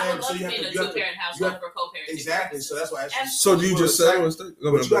 You know what I'm I saying? would So love you to have be in to- a you have to- two-parent household you have- for co-parenting. Exactly. So that's why. So do you just settle and stay?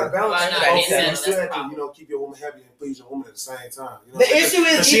 But you gotta balance Well, it. no, Okay, he said you that's still the have to, problem. keep your woman happy and please your woman at the same time. You know The what I'm saying? issue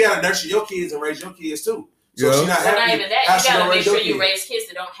is Because she gotta nurture your kids and raise your kids too. So Yeah. if she not Well, happy. not even that. how You she gotta gonna make raise sure your you kids? raise kids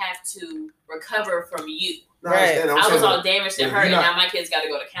that don't have to recover from you. No, I understand. I'm I was saying, all damaged and but hurt, if and you're now not- my kids got to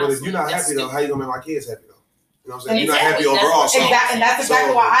go to But counseling. if you're not That's happy though, stupid. how you gonna make my kids happy though? You know what I'm saying? You're not Exactly. happy That's overall. what- So, exactly, and that's exactly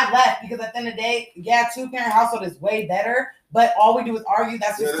so- why I left because at the end of the day, yeah, 2-parent household is way better, but all we do is argue.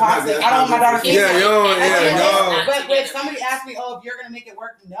 That's Yeah, just that's not toxic. good. I don't want my daughter Yeah, kids. yo, At the end of the day, yo. But when somebody asks me, "Oh, if you're gonna make it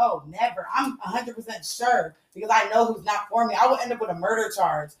work," no, never. I'm 100% sure because I know who's not for me. I will end up with a murder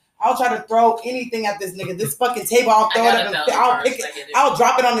charge. I'll try to throw anything at this nigga. This fucking table, I'll I throw got it a up and felony I'll charge pick it. like it is. I'll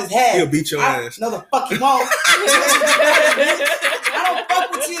drop it on his head. He'll beat your ass. No, the fuck you won't. I don't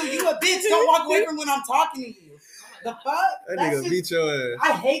fuck with you. You a bitch. Don't walk away from when I'm talking to you. The fuck? That That nigga shit- beat your ass.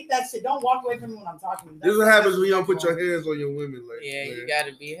 I hate that shit. Don't walk away from me when I'm talking to you. This is what That's happens when you don't put your disrespectful. hands on your women. Like, Yeah, you man.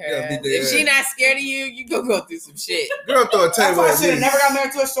 gotta be her. Yeah, beat their If she ass. not scared of you, you go through some shit. Girl, throw a That's table why I at should have me. never got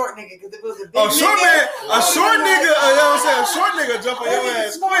married to a short nigga because if it was a big Oh, short nigga, man, I a short would've nigga, been you know what I'm like, saying? A short nigga jump on your Nigga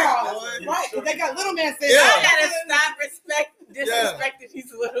ass small. quick, boy. Right, because they got little man saying, Yeah. I gotta stop disrespecting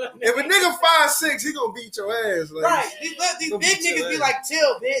these little niggas. If a nigga 5'6", he gonna beat your ass. Like, right. These Don't big beat your niggas be ass. like,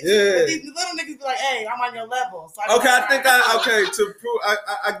 chill, bitch. Yeah. But these little niggas be like, hey, I'm on your level. So Okay, I think to prove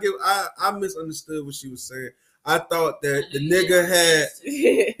I misunderstood what she was saying. I thought that the nigga had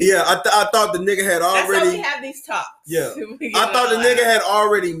I thought the nigga had That's why we already have these talks. Yeah. We I thought the get nigga had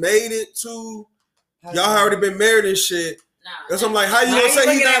already made it to y'all already been married and shit. Nah, That's what I'm like, how you Now gonna you say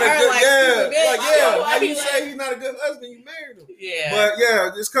he's looking not at a her good like, yeah. stupid bitch. Like yeah, how Why you you say he's not a good husband, you married him. Yeah. But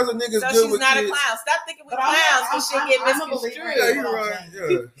yeah, it's cause a nigga's So good she's with not kids. a clown. Stop thinking with But I'm- clowns I'm- because shit get I'm a believer. misconstrued. Yeah, That's you're what I'm right.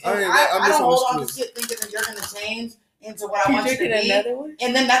 saying. Yeah. I don't hold on to misunderstood. shit thinking that you're gonna change into what I You want you to drinking be. another one?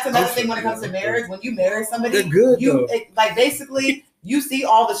 And then that's another I'm thing when it comes to yeah. marriage. When you marry somebody, They're good, you though. like basically you see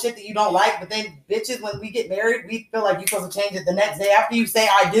all the shit that you don't like, but then bitches, when we get married, we feel like you're supposed to change it the next day after you say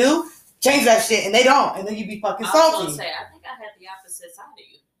I do. change that shit, and they don't, and then you be fucking I was salty. gonna say, I think I had the opposite side of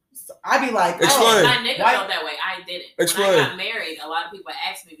you. So I be like, Explain. My nigga felt that way. I didn't. Explain. When I got married, a lot of people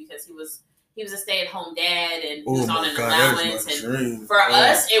asked me because he was a stay-at-home dad and he was on an allowance. And for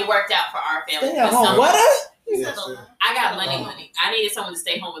us, it worked out for our family. Stay at home. What? I got money. I needed someone to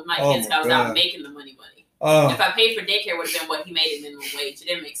stay home with my kids because I was out making the money. If I paid for daycare, it would have been what he made in minimum wage. It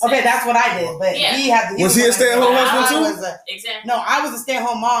didn't make sense. Okay, that's what I did. But he had. Was he a stay-at-home husband too? Exactly. No, I was a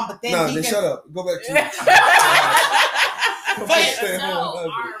stay-at-home mom, but then then shut up. Go back to.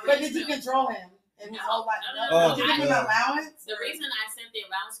 But did you control him? No. Did you give him an allowance? The reason I sent the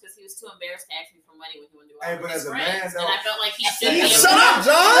allowance because he was too embarrassed to ask me for money when he wanted to do Hey, but as a man, and I felt like he should be. Shut up,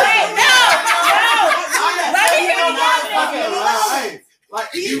 John. Wait, no. Let me hear you. Like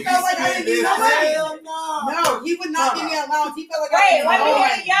he felt like I didn't need no money. No, he would not give me an allowance. He felt like wait, let me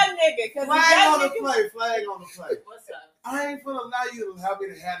hear the young nigga. Flag on the play. Flag on the play. What's up? I ain't gonna allow you to have me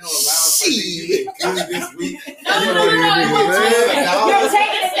to have no allowance. You've been good this week. No. You're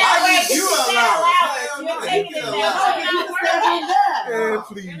taking it that way. You allowance. You're taking it that way.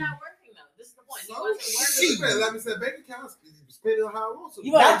 You're not working though. This is the point. He wasn't working. Like I said, bank accounts. Spend it how I want to.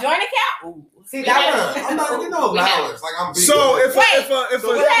 You want a joint account? Ooh. See, that I'm not getting no allowance. Like I'm. So if you had a joint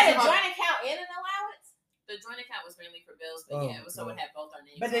account and an allowance? The joint account was mainly for bills, but so it had both our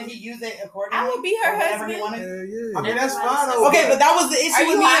names. But then he used it accordingly. I would be her husband. Yeah. I mean that's fine. Though. Okay, but that was the issue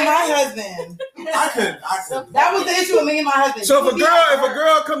with me and my husband. I couldn't. That was the issue with me and my husband. So if a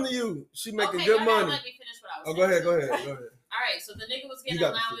girl come to you, she making good money. Let me finish what I was Oh, saying. go ahead. All right, so the nigga was getting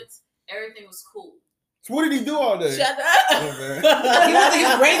allowance. Everything was cool. So what did he do all day? Shut up. Oh, man. He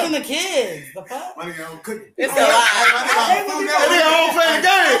was raising the kids. The fuck? Money on cooking. It's a lie. They all playing the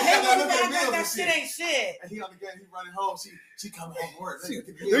game. That shit ain't shit. And he on the game. He running home. She coming home from work. Let me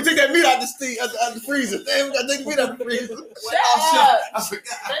take that meat out the freezer. Damn, we got to take the meat out the freezer. Listen,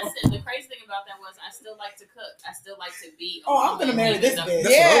 the crazy thing about that was I still like to cook. I still like to be. I'm gonna marry this bitch. That's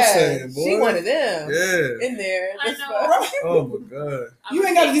what I'm saying, boy. She one of them. Yeah. In there. I know. Oh my god. You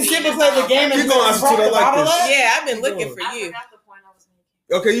ain't got to do shit but play the game and Keep going, I like this. Yeah, I've been looking for I you. forgot the point I was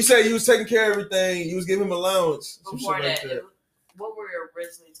making. Okay, you said you was taking care of everything. You was giving him allowance. Before that, what were we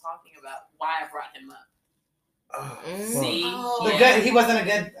originally talking about? Why I brought him up? See, he wasn't a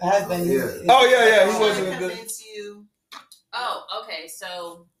good husband. Yeah. He wasn't a good. Oh, okay.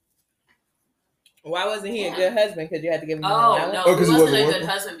 So why wasn't he a good husband? Because you had to give him an no, allowance? he wasn't a good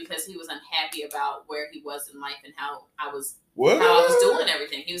husband because he was unhappy about where he was in life and how I was doing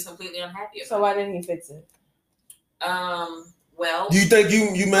everything. He was completely unhappy about. So why didn't he fix it? Well, Do you think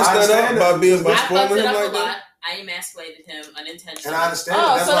you messed that up by spoiling him like that? I emasculated him unintentionally. And I understand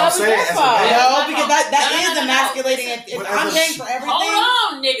That's what I'm saying. No, because that is emasculating. If I'm paying for everything. Hold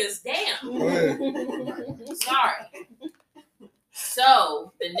on, niggas. Damn. Sorry.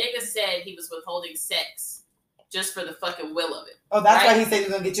 So the nigga said he was withholding sex just for the fucking will of it. Oh, that's why he said he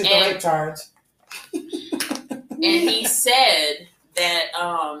was gonna get you the rape charge. And he said that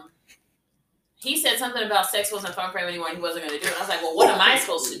he said something about sex wasn't fun for him anymore and he wasn't gonna do it. I was like, well, what am I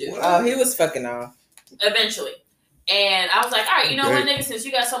supposed to do? Oh, he was fucking off. Eventually. And I was like, all right, you know what, nigga, since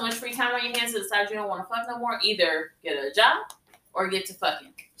you got so much free time on your hands to decide you don't want to fuck no more, either get a job or get to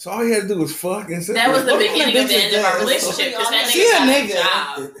fucking. So all he had to do was fuck. And that was the beginning of the end of our relationship because that nigga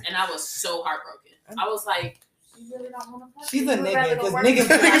got a job, and I was so heartbroken. I was like, you really don't want to fuck? She's a nigga because niggas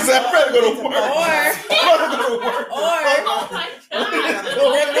said, I'm ready to go to work. Oh my god. The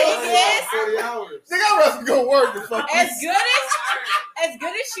thing is, 40 hours. Nigga, I'm ready to go work. As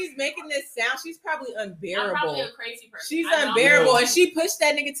good as she's making this sound, she's probably unbearable. I'm probably a crazy person. She's unbearable, and she pushed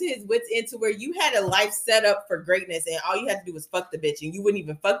that nigga to his wits end to where you had a life set up for greatness, and all you had to do was fuck the bitch, and you wouldn't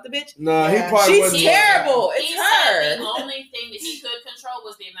even fuck the bitch. Nah, he probably She's wasn't. terrible. It's He her. said the only thing that he could control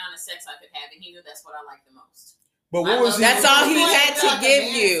was the amount of sex I could have, and he knew that's what I liked the most. But what was he? That's all he had to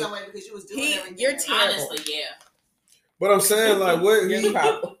give you. You're terrible. Honestly, yeah. But I'm saying, like, what? You're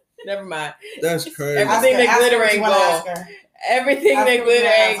probably. Never mind. That's crazy. Everything that glitter ain't gold. Everything that glitter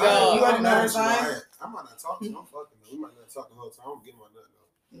ain't gold. You want to know her sign? I might not talk to you. I'm fucking. We might not talk the whole time. I'm getting my nut though.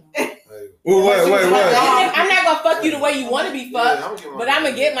 Hey. Well, wait. I'm not gonna fuck you the way you want to be fucked, but I'm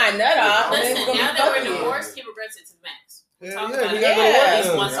gonna get my nut off. Listen, and it's now gonna that we're fuck you. divorced, he regrets it to the max. Yeah, We we got got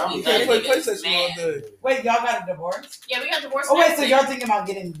no no work. work. You can't play PlayStation all day. Wait, y'all got a divorce? Yeah, we got divorced. Oh wait, so y'all thinking about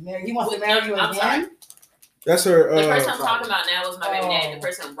getting married? He wants to marry you I'm again? sorry. That's her. The person I'm talking about now was my baby daddy. The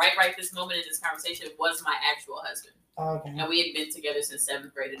person right this moment in this conversation was my actual husband. Okay. And we had been together since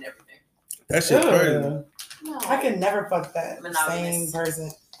 7th grade and everything. That shit crazy. No. I could never fuck that Monogamous. same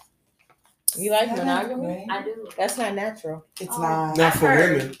person. You like monogamy? I do. That's not natural. It's not. Not for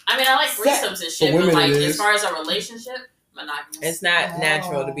women. I mean, I like threesomes and shit, For women but like it as is. far as a relationship, monogamous. It's not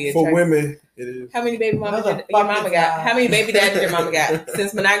natural to be attracted. For women, it is. How many baby mamas No, the your fuck mama is got? not. How many baby daddies your mama got?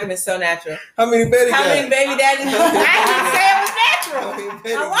 Since monogamy is so natural. How many baby How many baby daddies? I didn't say it was natural. How many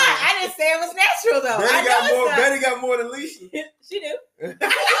Betty A lot. got? I didn't say it was natural though. Betty I know got it's more. not. Betty got more than Lisa. She do.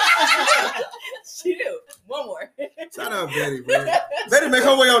 She do. One more. Shout out Betty, bro. Betty make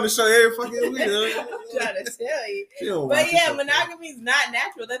her way on the show every fucking week. I'm trying to tell you. She don't But watch yeah, this monogamy is not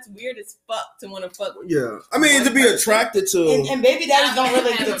natural. That's weird as fuck to want to fuck with. Yeah, I mean to be attracted to. And baby daddies don't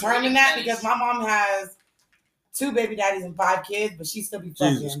really Have a determine pretty that face. because my mom has 2 baby daddies and 5 kids, but she still be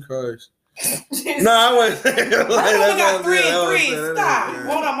fucking. Jesus Christ. No, I wouldn't. My mom got 3 and 3. That Stop. ain't-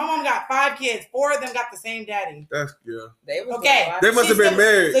 Hold on. My mom got 5 kids. 4 of them got the same daddy. That's yeah. They was Okay. They must have She been still-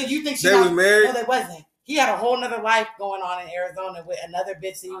 married. So you think she They got, was married. No, they wasn't. He had a whole nother life going on in Arizona with another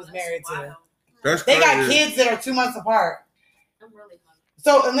bitch that he was Oh, that's married to. wild. That's They got crazy. kids that are 2 months apart. I'm really hungry.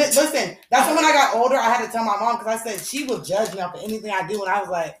 So and listen, that's when I got older, I had to tell my mom because I said she will judge me off of anything I do, and I was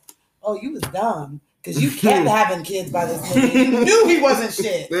like, "Oh, you was dumb because you kept having kids by this nigga. You knew he wasn't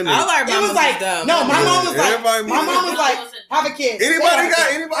shit." Then All our they- It mamas was like, dumb. no, my mom was like, Everybody- my mom was like, have a kid. They have Anybody a got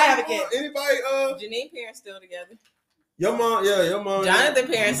kid. anybody? I have a kid. Anybody? Janine parents still together. Your mom? Yeah, your mom. Jonathan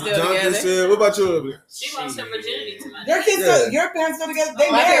parents still Jonathan together. said, "What about you?" She lost her virginity to my Your kids, Yeah. still, your parents still together. They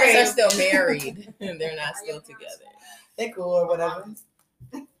My married. parents are still married. They're not still together. They cool or whatever.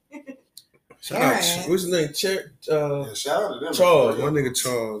 Shout out. What's his name? Yeah, shout out to them. Charles. My nigga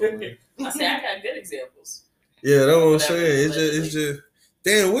Charles. Man. I said I got good examples. Yeah, that's what I'm Whatever, saying. It's allegedly. just.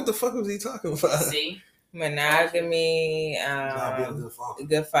 Damn, what the fuck was he talking about? See, Monogamy, Nah, be a good father.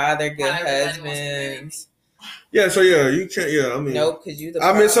 good father, good Not everybody wants to marry husband. Yeah, so yeah, you can't. Yeah, I mean, Nope, because you the I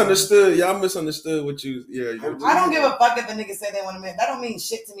problem. misunderstood. Yeah, I misunderstood what you. Yeah, I don't give a fuck if a nigga say they want to marry. That don't mean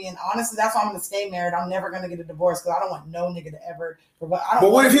shit to me. And honestly, that's why I'm gonna stay married. I'm never gonna get a divorce because I don't want no nigga to ever. I don't But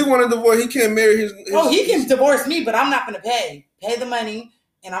what want if he wanted to divorce? He can't marry his. Oh, he can divorce me, but I'm not gonna pay. Pay the money,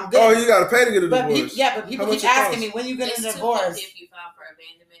 and I'm good. Oh, you gotta pay to get a but divorce. but people How keep much it asking cost? me when you get it's a divorce. $250 if you file for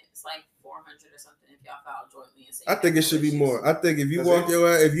abandonment. It's like $400 or something if y'all file jointly. And say I think it should be issues. more. I think if you That's walk it. your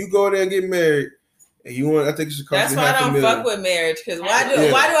ass, if you go there and get married, and you want, I think it should cost That's you why I $500,000. don't fuck with marriage. Because why do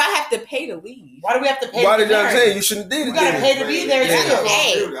Yeah. I have to pay to leave? Why do we have to pay? Why to did be y'all married? say you shouldn't do it? You gotta then? pay to be there Yeah. too.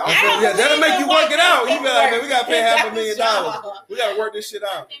 Hey, I I don't Yeah, that'll believe make you in work it out. You be like, paperwork. man, we gotta pay That $500,000. was y'all. We gotta work this shit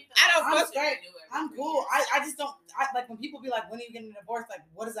out. I don't I'm fuck straight. I'm cool. I just don't like when people be like, when are you getting a divorce? Like,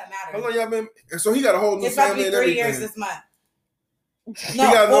 what does that matter? How long y'all been? So he got a whole new It's about to family be and 3 everything. years this month.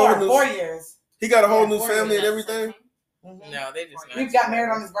 got No, no new- 4 years. He got a whole Yeah, new 4 family years. and everything. Mhm. No, they just We got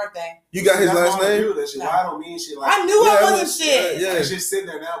married on his birthday. You got his That's last why I name. do that shit. Why I don't mean shit like I knew Yeah, I it wasn't was- shit. yeah. It's just sitting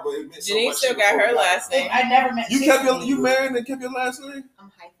there now, but it meant so Janine much still shit got before her we last name. I never met. You shit kept to your me. you married and kept your last name?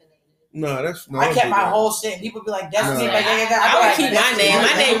 I'm hyphenated. No, that's no. I don't kept do my that. whole shit. And people be like, Destiny, No. like, I I would like, keep my Destiny. name.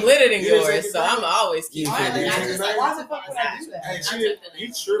 My name litter than You didn't take yours, it so back? I'm always keep You my took it name. back. I just like, why the fuck would I do that? Hey, I you took the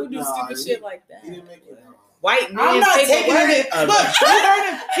name. tripped. Who do stupid shit like that? He didn't make it. White men I'm not take taking a word. it. Look, you heard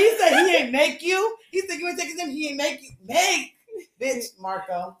him. He said he ain't make you. He said you ain't taking him. He ain't make you. Make, bitch,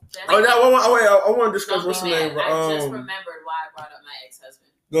 Marco. Oh, now I want to discuss Don't what's the be name. mad. I just remembered why I brought up my ex-husband.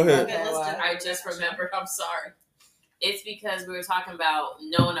 Go ahead. Okay, let's do I just remembered. I'm sorry. It's because we were talking about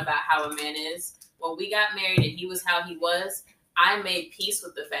knowing about how a man is. When we got married and he was how he was, I made peace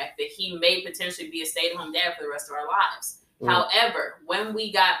with the fact that he may potentially be a stay-at-home dad for the rest of our lives. Mm. However, when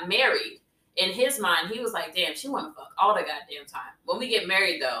we got married, in his mind, he was like, damn, she want to fuck all the goddamn time. When we get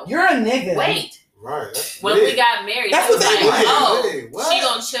married, though, You're a nigga. wait. Right. That's When we got married, That's he was what like, they want. oh, Hey, what? she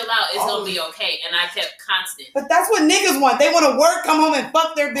gonna chill out. It's Oh. gonna be okay. And I kept constant. But that's what niggas want. They want to work, come home, and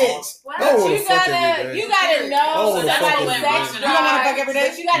fuck their bitch. What? I don't wanna You fuck every gotta, day. you gotta I know don't wanna fuck somebody's every sex day. You don't wanna drive. fuck every day?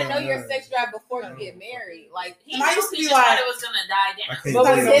 But you gotta know Nah. your sex drive before you get married. Like, He And I knew, used to he be just thought like- it was gonna die I down. can't But do Not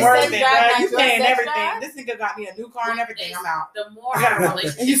was even that. his worth sex it, drive bro. like You your paying sex everything. drive? This nigga got me a new car and everything. I'm out. The more I got our a-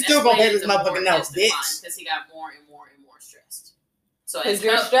 relationship and you still gonna pay escalated, this the more motherfucking it note, just declined bitch. because he got more and more and more stressed. So Because it's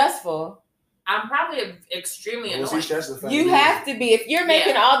you're tough. stressful. I'm probably extremely Was he annoying. stressed the fact You that he- have to be. If you're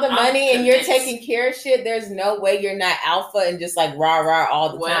making Yeah, all the I'm money and you're convinced. taking care of shit, there's no way you're not alpha and just like rah rah all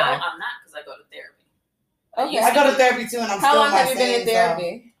the Well, time. I'm not because I go to therapy. Okay. used I go to be- therapy too, and I'm How still long not have you been in saying so.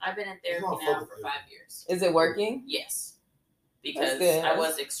 therapy? I've been in therapy not now fucking for with 5 years. Is it working? Yes, because good. I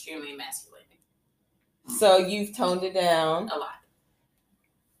was extremely emasculating So you've toned it down. a lot.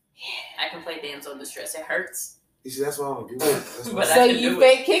 I can play damsel in distress. It hurts. You see, that's why I don't do that. That's why- But So I can you do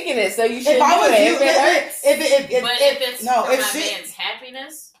fake kicking it. So you should If I was do it. you, If it hurts. But if it's no, for if my shit, man's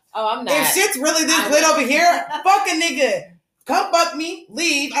happiness, Oh, I'm not. if shit's really this I lit will. over here, fuck a nigga. Come fuck me,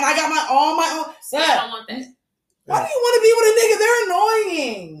 leave, and I got my own. see, I Yeah. don't want that. Why do you want to be with a nigga? They're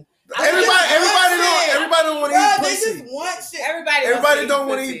annoying. Everybody don't want to eat pussy. They just want shit. Everybody don't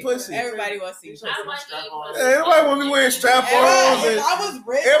want to eat pussy. Everybody wants to eat pussy. Everybody want to be wearing strap-ons.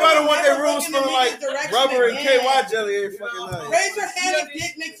 Everybody want their rooms smelling like rubber and KY jelly every fucking night. Raise your hand if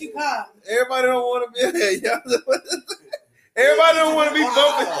dick makes you come. Everybody don't want to be. Everybody don't want to be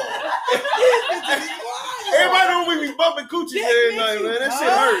bumping. Everybody don't want to be bumping coochies every night, man. That shit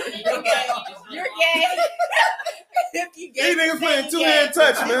hurt. You're gay. If you gay, these niggas playing two-hand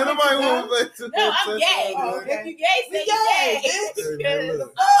touch, man. Nobody want to play two-hand touch. No, I'm gay. If you gay, say you gay. I'm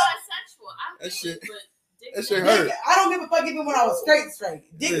bisexual. I'm that shit. That shit hurt. I don't give a fuck even when I was straight.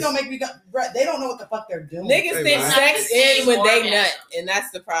 Dick don't make me go. They don't know what the fuck they're doing. Niggas think sex ends when they nut, and that's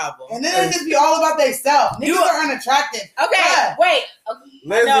the problem. And then they just be all about themselves. Niggas are unattractive. Okay, wait. I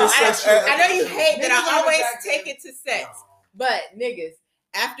know you hate that I always take it to sex, but niggas,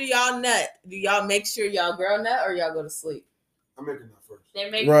 after y'all nut, do y'all make sure y'all girl nut or y'all go to sleep? I'm making that first. They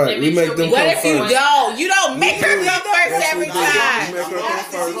make them What if you don't? You don't make her come first every time.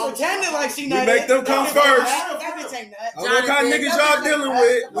 Pretending like she nutted. We make them come first. That bitch ain't nut. What kind of niggas y'all dealing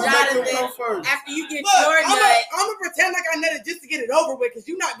with? We make them come first. After you get your nut, I'm gonna pretend like I nutted just to get it over with, because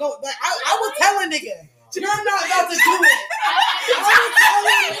you're not going. Like I would tell a nigga, you're not about to do it. I would tell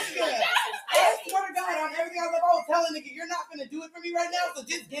a nigga. I swear to God, on everything I was telling nigga, you're not gonna do it for me right now, so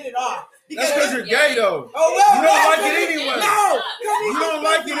just get it off. That's because you're gay, though. Oh well, you don't like it anyway. No, you don't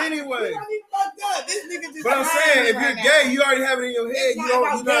like it anyway. This nigga just. But I'm saying, if you're gay, you already have it in your head.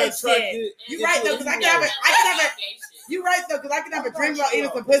 You're not attracted. You're right though, because I can have it. You're right though, because I can have a dream about eating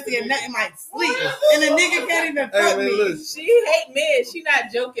some pussy and nut in my sleep, and the nigga can't even fuck me. Look. She hate men. She not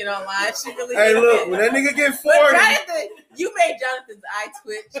joking online. She really. Hey, look, when that nigga get 40, Jonathan, you made Jonathan's eye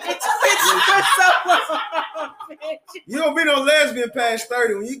twitch. It twitched for so long. You don't be no lesbian past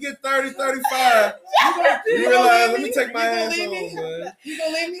 30. When you get 30, 35, you realize, let me take my ass home, man. You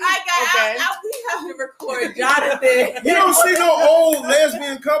gonna leave me? We have to record Jonathan. You don't see no old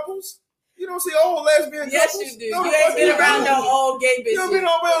lesbian couples. You don't see old lesbian yes, couples. Yes, you do. You ain't been around no old gay bitches. You don't be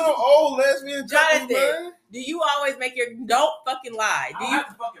around no old lesbian Jonathan, couples, man. Do you always make your... Don't fucking lie. Do you have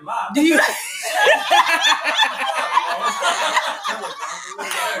to fucking lie? Do you...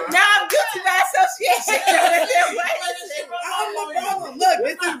 Now I'm guilty by association. I'm the problem. Look,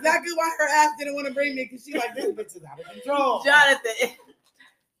 this is exactly why her ass didn't want to bring me, because she like, this bitch is out of control. Jonathan,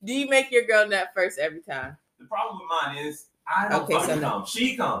 do you make your girl nut first every time? The problem with mine is I don't fucking come.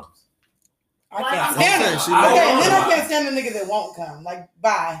 She comes. I can't stand it. Okay, then I can't stand the nigga that won't come. Like,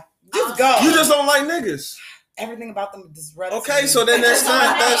 bye. Just go. You just don't like niggas. Everything about them disrupts. Okay, so then that's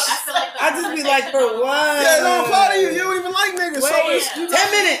not. I just be like, for what? Yeah, don't apply to you. You don't even like niggas. Wait, so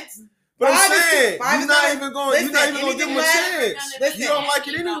 10 minutes. But I'm saying, you're not even going to give him a less, chance. You don't like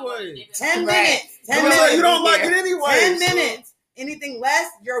it anyway. 10 minutes. 10 minutes. You don't like it anyway. 10 minutes. Anything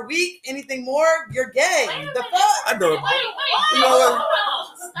less, you're weak. Anything more, you're gay. The fuck? I don't. You know what?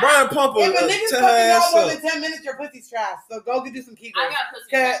 Brian Pumper. If a nigga's fucking y'all more than 10 minutes, your pussy's trash. So go do some kegels. I got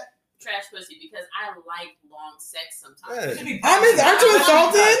pussy. Trash pussy because I like long sex sometimes. Yeah. Aren't you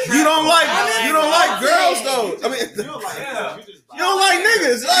insulted? You don't like girls though. I mean, you don't like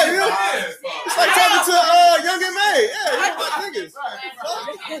niggas. Like, it's like talking to Young and May. Yeah, you don't like niggas.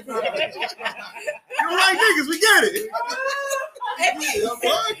 You don't like niggas. We get it.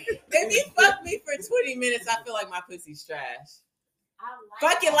 If you fuck me for 20 minutes, I feel like my pussy's trash.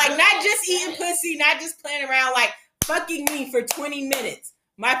 Fucking like not just eating pussy, not just playing around, like fucking me for 20 minutes.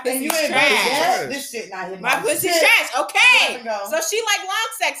 My pussy's trash. This shit not hitting. My pussy's trash. Okay. So she like long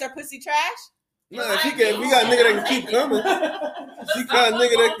sex. Her pussy trash? No, we got a nigga that can keep coming. She got a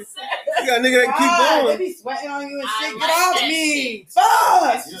nigga that can keep going. They be sweating on you and shit. Get off me.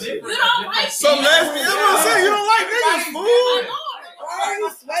 Fuck. You don't like so lesbian. That's what I'm saying. You don't like niggas, fool. Why are you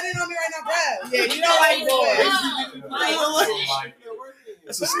sweating on me right now, bro? Yeah, you don't like boys.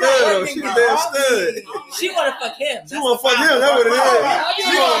 That's a stud, though. She a damn stud. She wanna fuck him. She wanna fuck him. That's what it is.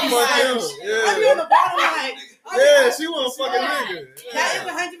 She wanna fuck him. I be on the bottom like. Yeah, she wanna fuck a nigga. That is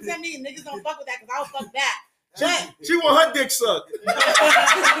 100% me. Niggas don't fuck with that because I'll fuck that. She want her dick sucked.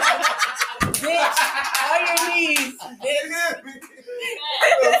 Bitch, on your knees. Bitch.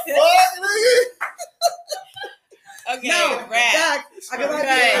 The fuck, nigga? Okay, rap. I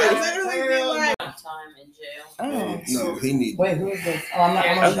literally feel like time in jail. No, he need. Wait, who is this? Oh, I'm not.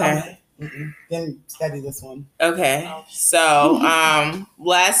 Okay. Then study this one. Okay. So,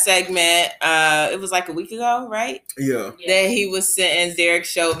 last segment, it was like a week ago, right? Yeah. That he was sentenced. Derek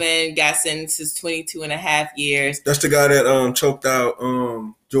Chauvin got sentenced to 22.5 years. That's the guy that choked out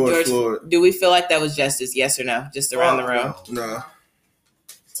George Floyd. Do we feel like that was justice? Yes or no? Just around the room. No.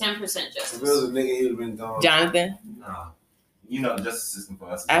 10% justice. If it was a nigga, he would have been gone. Jonathan? No. you know, the justice system for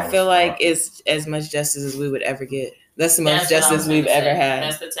us. I feel like it's as much justice as we would ever get. That's the most justice we've ever had.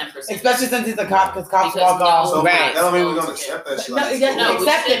 That's the 10%. Especially since he's a cop, because cops walk off. So right. That don't mean we're gonna accept that shit. No,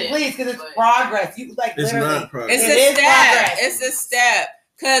 accept it, please, because it's progress. You like It's literally. not progress. It's a step. It's a step.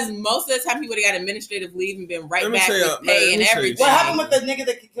 Because most of the time, he would have got administrative leave and been right back with pay and everything. What happened with the nigga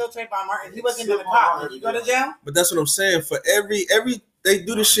that killed Trayvon Martin? He wasn't even a cop. Did he go to jail? But that's what I'm saying. For every they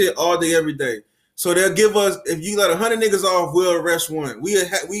do this shit all day, every day. So they'll give us, if you let 100 niggas off, we'll arrest one. We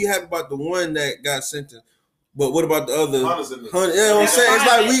happy about the one that got sentenced. But what about the other 100? You know what I'm saying? It's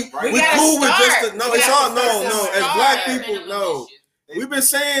like we cool with just no. It's all no. As black people, no. We've been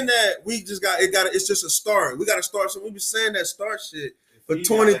saying that we just got it. It's just a start. We got to start. So we've been saying that start shit for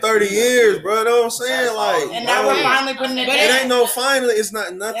 20, 30 years, bro. You know what I'm saying? Like, and now we're finally putting it. But it ain't no finally. It's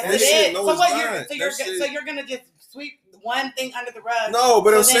not nothing. Yes, this shit, no, so you're gonna just sweep one thing under the rug. No,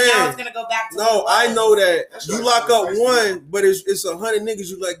 but I'm saying now it's gonna go back to I know that you lock up one, but it's 100 niggas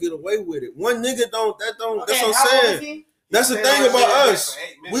you let get away with it. One nigga don't. That's what I'm saying. That's the thing about us.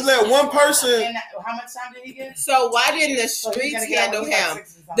 We let one person. And how much time did he get? So why didn't the streets handle him?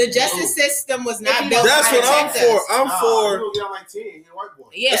 The justice system was not built. That's what I'm for. I'm for.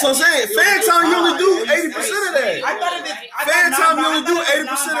 Yeah, that's what I'm saying. Fan time, you only do 80% of that. I thought it. Fan time, you only do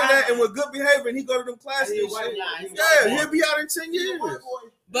 80% of that, and with good behavior, and he go to them classes. Yeah, he'll be out in 10 years.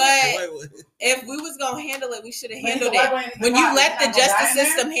 But if we was gonna handle it, we should have handled it. When you let the justice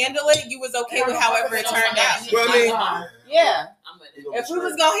system handle it, you was okay with however it turned out. Well, I mean, yeah. If we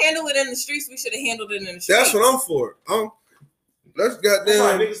was gonna handle it in the streets, we should have handled it in the streets. That's what I'm for. Let's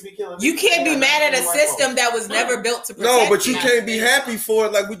goddamn. You can't be mad at a system that was never built to protect. No, but you can't be happy for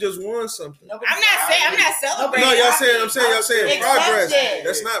it like we just won something. I'm not celebrating. No, y'all saying progress.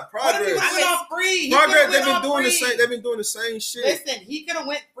 That's not progress. Progress. They've been doing the same. They've been doing the same shit. Listen, he could have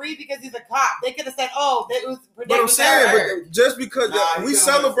went free because he's a cop. They could have said, "Oh, that was." But I'm saying, but just because we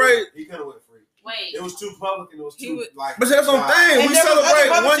celebrate, he could have went free. Wait. It was too public and it was too like. But that's what I'm saying. We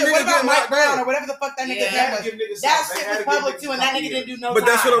celebrate one nigga getting Mike Brown or whatever the fuck that nigga name was. That shit was public too, and that nigga didn't do no. But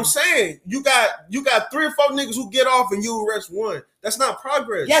that's what I'm saying. You got 3 or 4 niggas who get off and you arrest one. That's not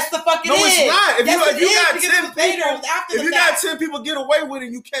progress. Yes, the fuck it is. No, it's not. If you got 10 people get away with it,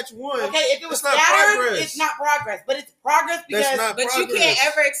 and you catch one. Okay, if it was scattered, it's not progress. But it's progress because. But you can't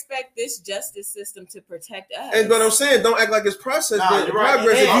ever expect this justice system to protect us. And but I'm saying, don't act like it's process.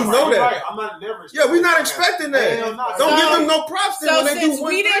 Progress if you know that. I'm not never. Yeah, we're not expecting that. Don't give them no props. So since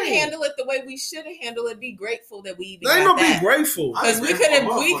we didn't handle it the way we should have handled it, be grateful that we even. They ain't no be grateful because we could have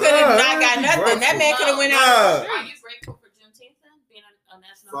not got nothing. That man could have went out. Are you grateful for Juneteenth then? Being a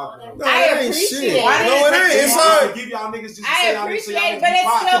national holiday? No, I appreciate it. No, it ain't. It's hard. Give y'all niggas just I appreciate it, but it's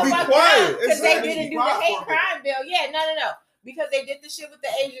still fucked up because they didn't do the hate crime bill. Yeah, no. Because they did the shit with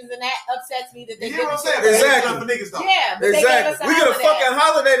the Asians, and that upsets me that they did the shit with the Asians. Yeah, but they gave us a we get a fucking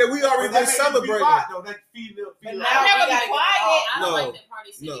holiday that we already been celebrating. I don't like that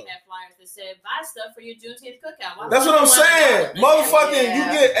Party City had flyers that said buy stuff for your Juneteenth cookout. That's what I'm saying. Motherfucking, you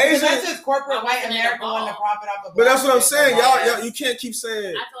get Asian. That's just corporate white America wanting to profit off of. But that's what I'm saying. Y'all, you can't keep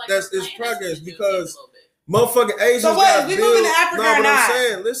saying that's it's progress because motherfucking Asians. So what? We moving to Africa or not? I'm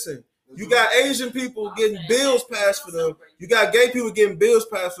saying, listen. You got Asian people getting bills passed for them. You got gay people getting bills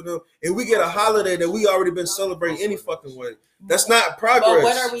passed for them, and we get a holiday that we already been celebrating any fucking way. That's not progress. But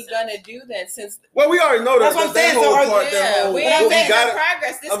what are we gonna do then? Since we already know that. That's what I'm saying. We ain't making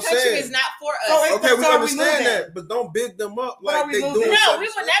progress. This country is not for us. Okay, we understand that, but don't big them up like they do. No, we would never.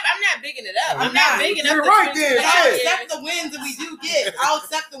 I'm not bigging it up. I'm not bigging up. You're right there. I'll accept the wins that we do get. I'll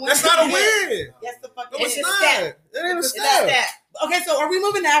accept the wins. That's not a win. Yes, the fuck. It's a step. It ain't a step. Okay, so are we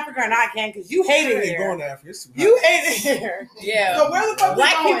moving to Africa or not, Ken? Because you hate it here. Going to Africa. You hate it here. Yeah. So where the fuck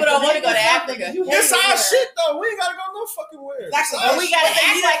black people don't want to go to Africa? It's our shit though. We ain't gotta go no fucking where. But we gotta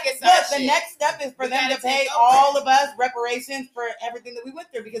act like it's our shit. The next step is for them to pay all of us reparations for everything that we went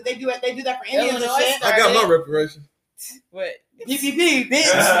through because they do that for Indians and shit. I got my reparations. What? PPP,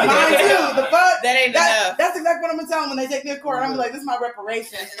 bitch. Mine too. The fuck? That ain't enough. That's exactly what I'm gonna tell them when they take me to court. I'm like, this is my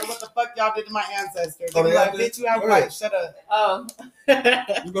reparations for what the fuck y'all did to my ancestors. They be like, bitch, you have rights. Shut up. Oh.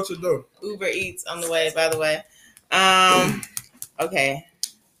 You go to the door. Uber Eats on the way, by the way. Okay.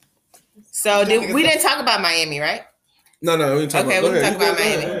 So we didn't talk about Miami, right? No, we didn't talk about. Okay, we can talk about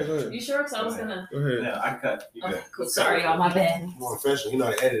Miami. You sure? Because I was gonna. Go ahead. Yeah, I cut. You good. Cool. Sorry, y'all. My bad. More professional. You know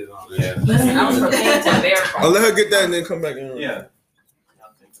how to edit it all. Yeah. Listen, I was prepared to verify. I'll let her get that and then come back in. Yeah.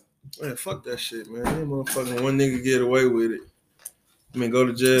 Man, fuck that shit, man. That motherfucking one nigga get away with it. I mean, go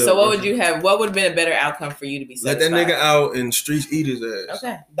to jail. So what would you have? What would have been a better outcome for you to be let satisfied? that nigga out and streets eat his ass.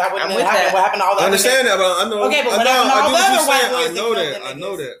 Okay, that wouldn't I'm with happen. that. What happened to all the I understand that, but I know. Okay, but I what know. happened to I all get the what other you're white saying. boys I know that that. killed I the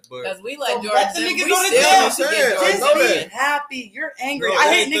know niggas? that. But because we So let George let the Zimmerman. niggas We go to still jail. need to get I George know Just that. be happy. You're angry. No, I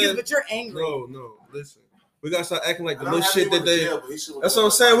hate listen. niggas, but you're angry. no. Listen, we gotta start acting like the And I'm little happy shit he that went to they. jail, but he should've That's went what I'm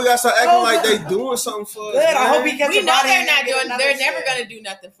to saying. We gotta start acting Oh, like they good. doing something for us. Good. I hope he man. gets We a know body they're and not get doing. another They're shit. never gonna do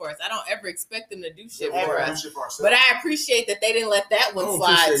nothing for us. I don't ever expect them to do shit Yeah, for we do us. shit for ourselves. But I appreciate that they didn't let that one I don't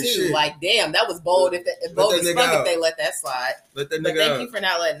slide too. appreciate shit. Like, damn, that was bold. If bold that as nigga fuck out. if they let that slide. Let that But nigga thank out. you for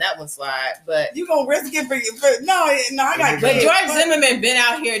not letting that one slide. But You gonna risk it for you? No, I got but kids. George Zimmerman been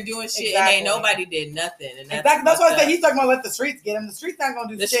out here doing shit and ain't Exactly. nobody did nothing. And that's That's why I fucked said up. he's talking about let the streets get him. The streets not gonna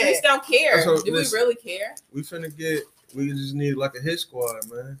do The shit. streets don't care. That's what- Do we listen. really care? We finna get. We just need like a hit squad,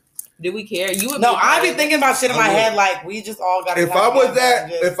 man. Do we care? You would No, be I be thinking about shit in I my would. head like we just all got. If I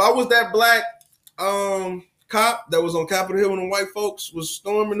was that black cop that was on Capitol Hill when the white folks was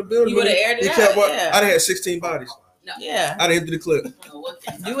storming the building, You would've aired it he out, kept yeah. I'd have had 16 bodies. No. Yeah. I'd have hit the clip.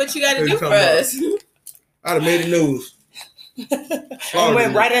 Do what you got to What do you for talking about? us. I'd have made the news. and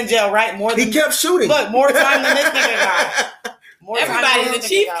went right in jail, right? More than He kept shooting. look more time than this nigga got. More time Everybody, than the this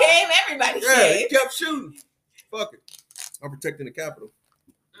chief nigga got. came. Everybody Yeah, he came. kept shooting. Fuck it. I'm protecting the Capitol.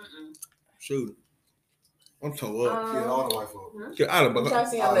 Shooting. I'm toe up. Kill all the white folks. Kill out of I'm trying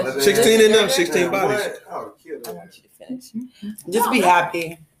to see how Uh, much. let 16 in them, Damn, 16 bodies. what? I would kill I them. want you to finish. Just be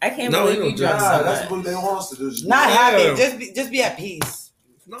happy. I can't No, believe you you don't dropped judge. so That's much. what they want us to do. Just Not Yeah. happy. Just be at peace.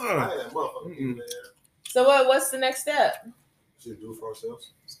 Nah. I ain't that motherfucker, Mm-mm. man. So what's the next step? Should do it for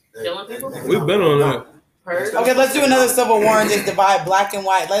ourselves. Killing people? We've been on that. Purge? Okay, let's do another civil war and just divide black and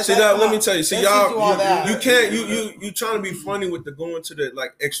white. Let's See, let's now, come let on. me tell you. See, Let's just do all y'all, that. you can't. You trying to be funny with the going to the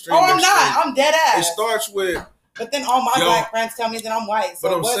like extreme. Oh, I'm extreme. not. I'm dead It ass. starts with. But then all my Yo. black friends tell me that I'm white. So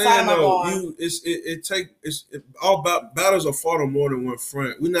But I'm what side saying am I though, on? all about battles are fought on more than one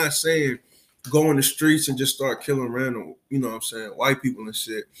front. We're not saying go in the streets and just start killing random, you know what I'm saying, white people and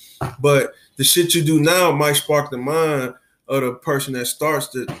shit. But the shit you do now might spark the mind of the person that starts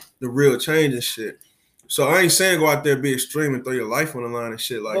the real change and shit. So I ain't saying go out there, be extreme and throw your life on the line and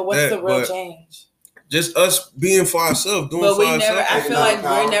shit like But what's that. the real But change? just us being for ourselves, doing But for we ourselves. never. I feel like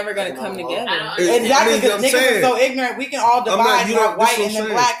Power. we're never gonna come together. Exactly, I mean, because I'm niggas saying- are so ignorant. We can all not- divide you not know, this white what and I'm then saying.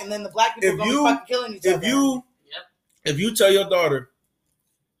 black, and then the black people If gonna you- be fucking killing each other. If you tell your daughter,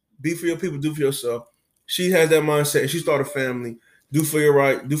 be for your people, do for yourself, she has that mindset and she start a family, do for your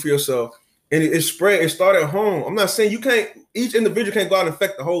right, do for yourself. And it spread, it started at home. I'm not saying each individual can't go out and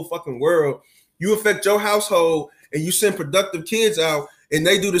affect the whole fucking world. You affect your household and you send productive kids out and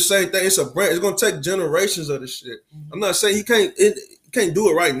they do the same thing. It's a brand, it's gonna take generations of this shit. I'm not saying you can't do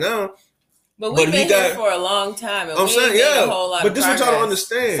it right now. But we've But been he here got- for a long time, and I'm we saying, ain't made yeah. a whole lot But of this is what y'all don't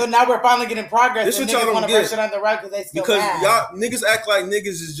progress. understand. So now we're finally getting progress. This and what y'all niggas don't want to get. brush it under the rug because they still Because mad. y'all niggas act like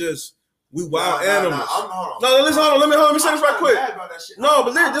niggas is just we wild animals. hold on. No, listen, hold on. Let me say this right I'm quick. not mad about that shit. No,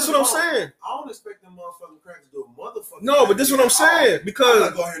 but this is what I'm Hold on. saying. I don't expect them motherfucking crackers to do a motherfucking. No, but this is what I'm saying. I'm Because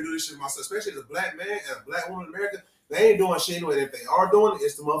gonna go ahead and do this shit myself, especially as a black man and a black woman in America. They ain't doing shit anyway. If they are doing it,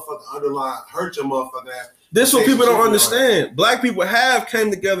 it's the motherfucking underlying hurt your motherfucking ass. this is what people don't Right. understand. Black people have came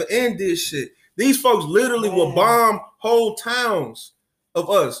together and did shit. These folks literally will bomb whole towns of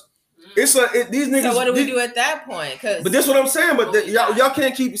us. These niggas. So what do we these- do at that point? Because But this is what I'm saying. But y'all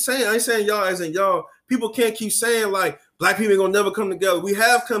can't keep saying. I ain't saying y'all as in y'all. People can't keep saying like black people ain't gonna never come together. We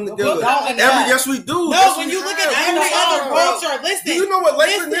have come together. Yes, we do. No, Yes, when we you look have. at every We other have. culture, listen. Do you know what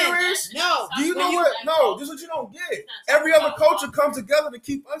Lake listen. Lanier is? No. Do you know what? No, this is what you don't get. Every other culture comes together to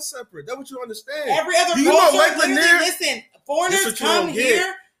keep us separate. That's what you understand. Every other Do you know culture, Lake literally, Lanier? listen, This foreigners what you come don't get.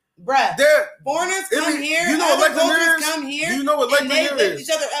 here, bruh. There, Foreigners come here, you know what other Lake Lanier cultures is? come here, Do you know what Lake and they Lanier lift is?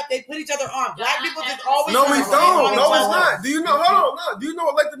 each other up. They put each other on. Black people just always No, try we to don't. shit No, on it's each not. other. Do you know? Hold on. No. Do you know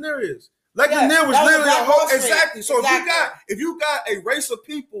what Lake Lanier is? Lake Yeah, Lanier was that was literally a Black whole Wall Street. exactly. So Exactly. if you got a race of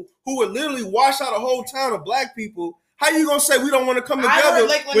people who would literally wash out a whole town of black people, how you gonna say we don't want to come I heard together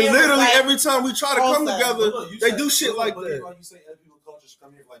Lake when Lanier was literally like every time we try to come Tulsa. together, Look, you they said- do shit look, like but that. Why you say other people cultures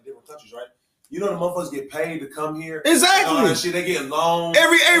come here from like different countries, right? You know the motherfuckers get paid to come here. Exactly. And all that shit, they get loans.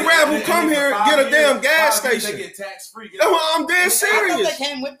 Every Arab who And come for here 5 get a years, damn gas 5 years, station. They get tax free. That's why I'm dead I thought serious. they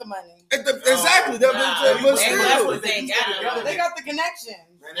came with the money. Exactly. Nah, But they still. that's what they got. They got the connection.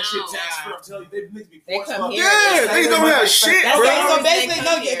 Man, that shit tax free. I'm telling you, they niggas be They forced come up. here. Yeah, they don't have shit, That's bro. Okay, so They basically, come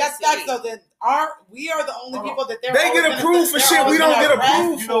no, here, that's see. facts. So then we are the only people that they're They always get gonna- approved for they're shit we always don't gonna get arrest.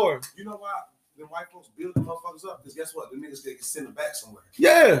 approved for. You know why? The white folks build the motherfuckers up because guess what? The niggas they can send them back somewhere.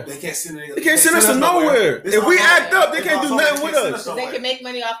 Yeah. They can't send it. They can't send us to nowhere. This If we motherfucker- act up, they this can't do motherfucker nothing with can't send us. they can make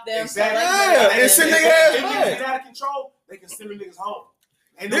money off them. Exactly. Yeah, and send their ass If back. niggas get out of control, they can send them niggas home.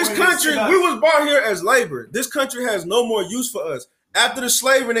 Ain't no This way they country, send us. we was brought here as labor. This country has no more use for us. After the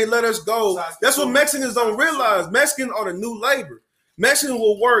slavery, they let us go. That's what Mexicans don't realize. Mexicans are the new labor. Mexicans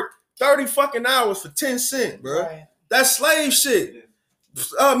will work 30 fucking hours for 10 cents, bro. Right. That's slave shit.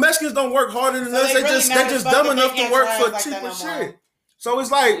 Mexicans don't work harder than us. They just dumb enough to work for cheaper shit. So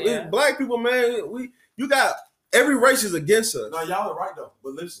it's like black people, man. You got every race is against us. No, y'all are right though.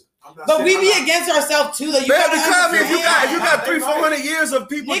 But listen, but we be against ourselves too. Though you if you got 300-400 years of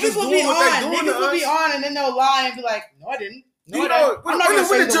people just doing what they doing to us. Niggas will be on, and then they'll lie and be like, "No, I didn't." No, when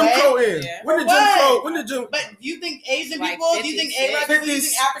did Jim Crow end? When did Jim? But do you think Asian people? Do you think Arab people? Do you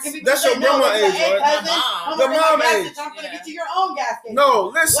think African people? That's your grandma age, right? The mom age. I'm gonna get you your own gas station.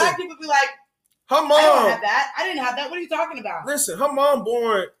 No, listen. Black people be like, her mom. I don't have that. I didn't have that. What are you talking about? Listen, her mom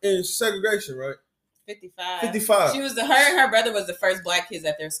born in segregation, right? 55. She was her and her brother was the first black kids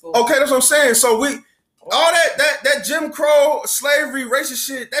at their school. Okay, that's what I'm saying. So all that Jim Crow, slavery, racist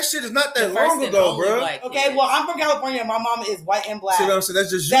shit, that shit is not that long ago, bro. Okay, well, I'm from California. My mama is white and black. See what I'm saying?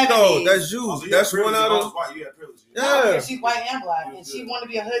 That's just you, though. That's you. So that's one out of. Yeah, she's white and black, and she wanted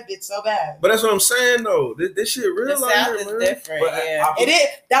to be a hood bitch so bad. But that's what I'm saying, though. This shit real. The South is different. Yeah, it is.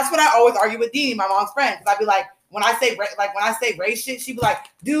 That's what I always argue with Dee, my mom's friend, because I'd be like, when I say race shit, she'd be like,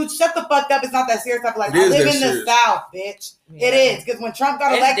 dude, shut the fuck up. It's not that serious. I'd be like, I live in the South, bitch. Yeah. It is. Because when Trump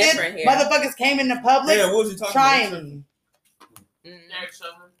got elected, motherfuckers came into public trying me.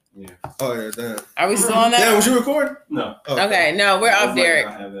 Yeah. Oh, yeah, damn. Are we still on that? Yeah, was you recording? No. Okay, no, we're off, Derek.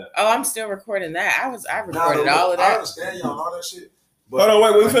 Oh, I'm still recording that. I recorded all of that. I understand y'all, all that shit. Hold on,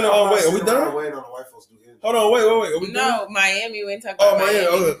 wait, we finna, wait, are we done? Wait on the white folks do it. Hold on, wait. Are we no, done? Miami, we ain't talking about Miami.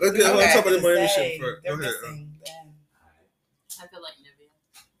 Okay, let's talk about the Miami shit first. Go ahead. I feel like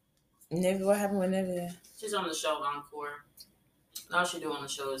Nivea. Nivea, what happened with Nivea? She's on the show Encore. All she do on the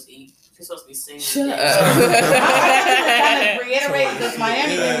show is eat. She's supposed to be singing. Shut up. I to reiterate this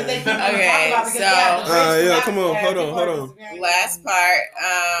Miami thing that they keep talking about because come on, hold on. Last part.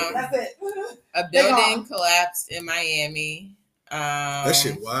 That's it. A building collapsed in Miami. That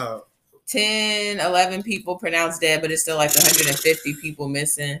shit wild. 11 people pronounced dead, but it's still like 150 people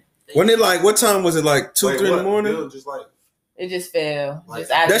missing. When it what time was it? 2, 3 in the morning? It just fell.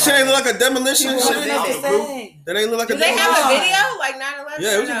 That shit ain't look like a demolition shit. That ain't look like a demolition. Do they have a video like 9/11?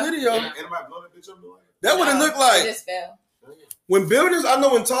 Yeah, it was a video. Anybody blow that bitch up? That would have looked like. It just fell. When buildings, I know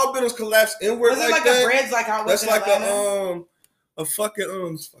when tall buildings collapse inward like that. A bridge, like how it was that's like a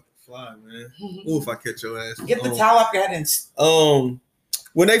fucking fly, man. Ooh, if I catch your ass. Get the towel off your head and.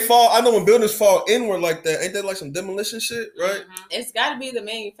 When they fall, I know when buildings fall inward like that, ain't that like some demolition shit, right? Mm-hmm. It's got to be the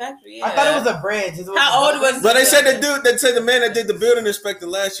manufacturer. Yeah. I thought it was a bridge. How old was? But they said the man that did the building inspector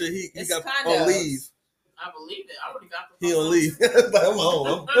last year, he got on leave. I believe it. I already got the. He on leave. I'm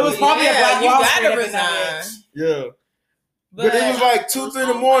home. It was probably a Black Wall Street. You gotta resign. Yeah, but it was 2, 3 in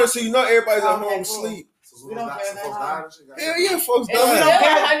the morning, so everybody's at home asleep. We don't care that. Hell yeah, folks died. We don't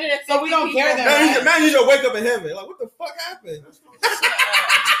care. So we don't care that. Man, you just wake up in heaven. Like, what the fuck happened?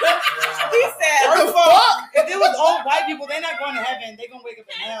 He said, what the fuck? If it was old white people, they're not going to heaven. They're going to wake up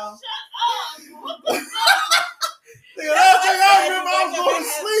in hell. I remember I was going to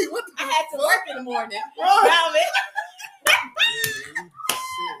sleep. What the I had to work in the morning.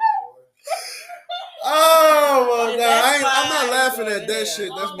 Oh my god! I'm not laughing at that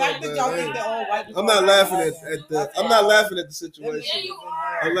shit. That's my bad. I'm not laughing at the. I'm not laughing at the situation.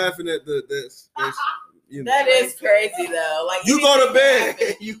 I'm laughing at this. That is crazy though. Like you go to bed,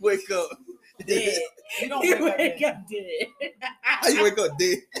 you wake up dead. You don't wake up dead. How you wake up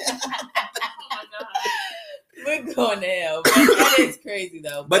dead? Oh my god. We're going to hell. But that is crazy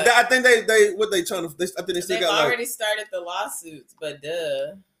though. But I think they what they trying to. I think they still got already started the lawsuits. But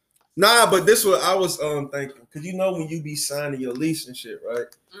Nah, but this what I was thinking, because when you be signing your lease and shit, right?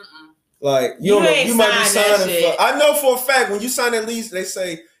 Like you don't know, you might be signing. I know for a fact when you sign that lease, they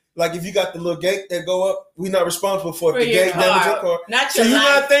say like if you got the little gate that go up, we not responsible for if the gate damage your car. So you're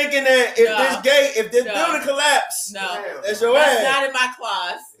not thinking that if this building collapse, that's your ass. That's not in my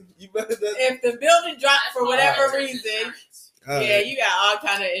clause. If the building dropped for whatever reason. You got all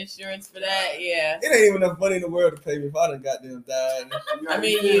kind of insurance for that. Yeah, it ain't even enough money in the world to pay me if I done goddamn died. I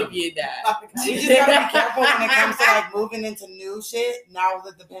mean, you died. You just gotta be careful when it comes to moving into new shit. Now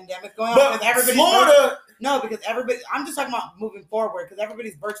that the pandemic going on, because everybody's Florida. Because everybody. I'm just talking about moving forward because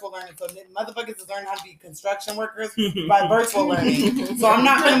everybody's virtual learning. So motherfuckers is learning how to be construction workers by virtual learning. So I'm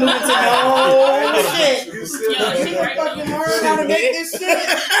not gonna move into no shit. Fucking learn how to make this shit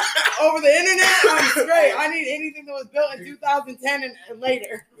over the internet. I'm straight. I need anything that was built in 2010 and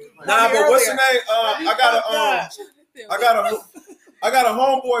later. Nah, but what's the name? I got a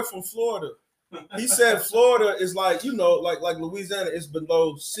homeboy from Florida. He said Florida is like like Louisiana is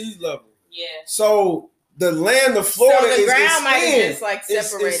below sea level. Yeah. So the land of Florida so the is ground might thin. be just like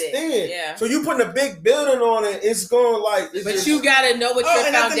separated. It's thin. Yeah. So you putting a big building on it, it's going like. It's But just, you gotta know what your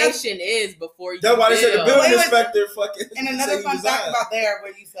and that's foundation is before you. That's why they said the build. building Wait, wait. inspector fucking. And said another he fun was fact out. about there,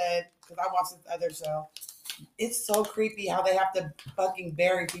 what you said, because I watched this other show. It's so creepy how they have to fucking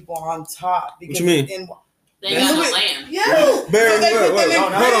bury people on top. Because What you mean? They got no land. Yeah. Bury they what? put Wait, them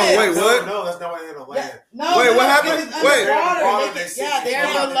in hold on, wait, credits. what? No, that's not why they had no land. No, Wait, what no, happened? it was Wait. underwater. They Yeah, They're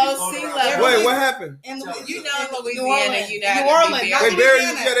they below sea level. Wait, what happened? In You know, in New Louisiana, Orleans. you New know, Orleans, not They bury you.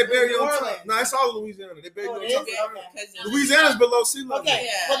 Louisiana. Yeah, they bury you New on top. Orleans. No, it's all Louisiana. They bury you Oh, on it top. is? of Okay. Because Louisiana's below sea level. Okay,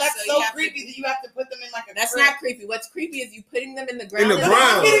 Yeah, well that's so so you have to- creepy that you have to put them in like a That's crib. not creepy. What's creepy is you putting them in the ground. In the and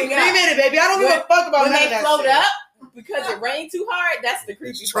ground. I'm getting cremated, baby. I don't give a fuck about When none they of that float shit. up because it rained too hard, that's the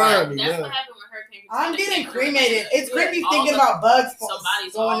creepy It's part. trying me. That's Yeah. what happened with Hurricane I'm Katrina. getting cremated. It's Yeah, creepy all thinking the- about bugs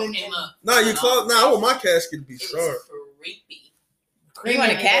Somebody's all going in. came up. Nah, you close. Nah, I want my casket to be It was sharp. creepy. You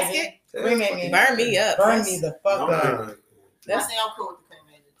want a Cremate me, casket? baby. Cremate me. Burn me up. Burn me the fuck up. I say I'm cool with the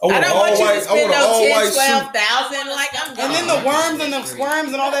cremated. I don't want you to spend no all-white 10, 12,000 like I'm And going. then the worms and the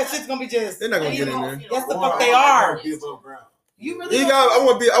squirms and all that shit's gonna be just. They're not gonna get in there. Yes, the fuck they are. Be above ground. You really? You got. I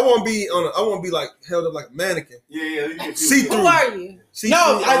want to be on. I want to be like held up like a mannequin. Yeah, you can See Who through. are you? No, See-through,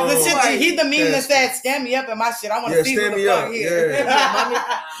 the shit. He's the meme that casket. said "stand me up" in my shit. I want to Yeah, see stand who me the fuck up. here.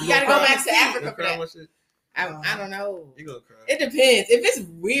 Yeah. You gotta go back to You Africa gonna for cry that. my shit? I don't know. You gonna cry? It depends. If it's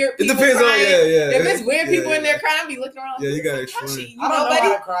weird It people depends on crying, yeah. if it's weird people in yeah. there crying, I'll be looking around. Yeah, you gotta How explain. she- You I don't know, know buddy?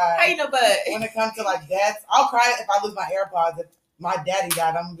 how to cry. How you know, bud? When it comes to like death, I'll cry if I lose my AirPods. If my daddy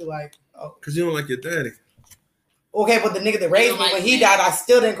died, I'm gonna be like, oh. Cause you don't like your daddy. Okay, but the nigga that raised me, like when he me. died, I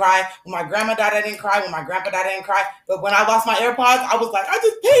still didn't cry. When my grandma died, I didn't cry. When my grandpa died, I didn't cry. But when I lost my AirPods, I was like, I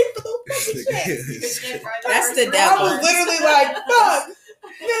just paid for those fucking shit. That's the I devil. was literally like, fuck,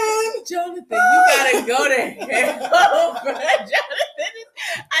 man. Jonathan, you gotta go there. Oh, bro. Jonathan,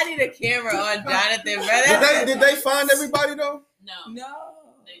 I need a camera on Jonathan, brother. Did they find everybody though? No. No,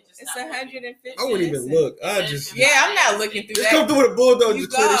 They just it's stopped looking. 150. I wouldn't even look. I just Yeah, I'm not looking through just come that. through with a bulldog You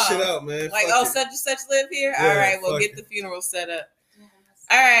to clear this gone. shit out, man. Like, Fuck oh, it. such and such live here. Yeah, All right, we'll fuck get it. the funeral set up.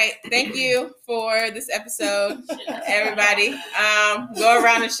 All right, thank you for this episode, everybody. Go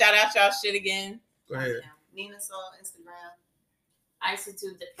around and shout out y'all shit again. Go ahead. Nina Soul Instagram.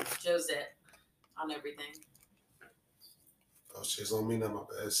 Isotube Josette on everything. Oh, shit's on me now, my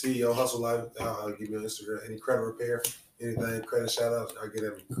bad. CEO Hustle Life. I'll give you an Instagram. Any credit repair, anything, credit shout outs, I'll get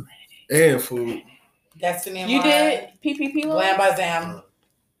everything. And food. Destiny and You mine. did PPP Glam loan? by Zam.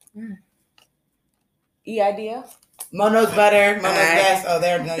 EIDL? Mono's butter. Mono's Alright. best. Oh,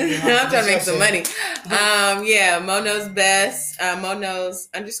 there. No, you I'm trying to make some money. Yeah, Mono's best, Mono's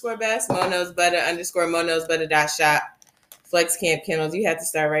 _best, Mono's butter _Mono's butter.shop. Flex Camp Kennels. You have to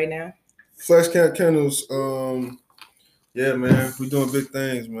start right now. Flex Camp Kennels. Yeah, man, we doing big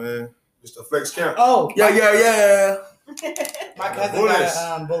things, man. Mr. Flex Camp. Oh, Yeah. my cousin Bullets.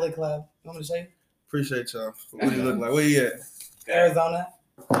 got a bullet club. You want me to show you? Appreciate y'all. What do you look like? Where you at? Arizona.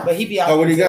 But he be out. Oh, what do you got?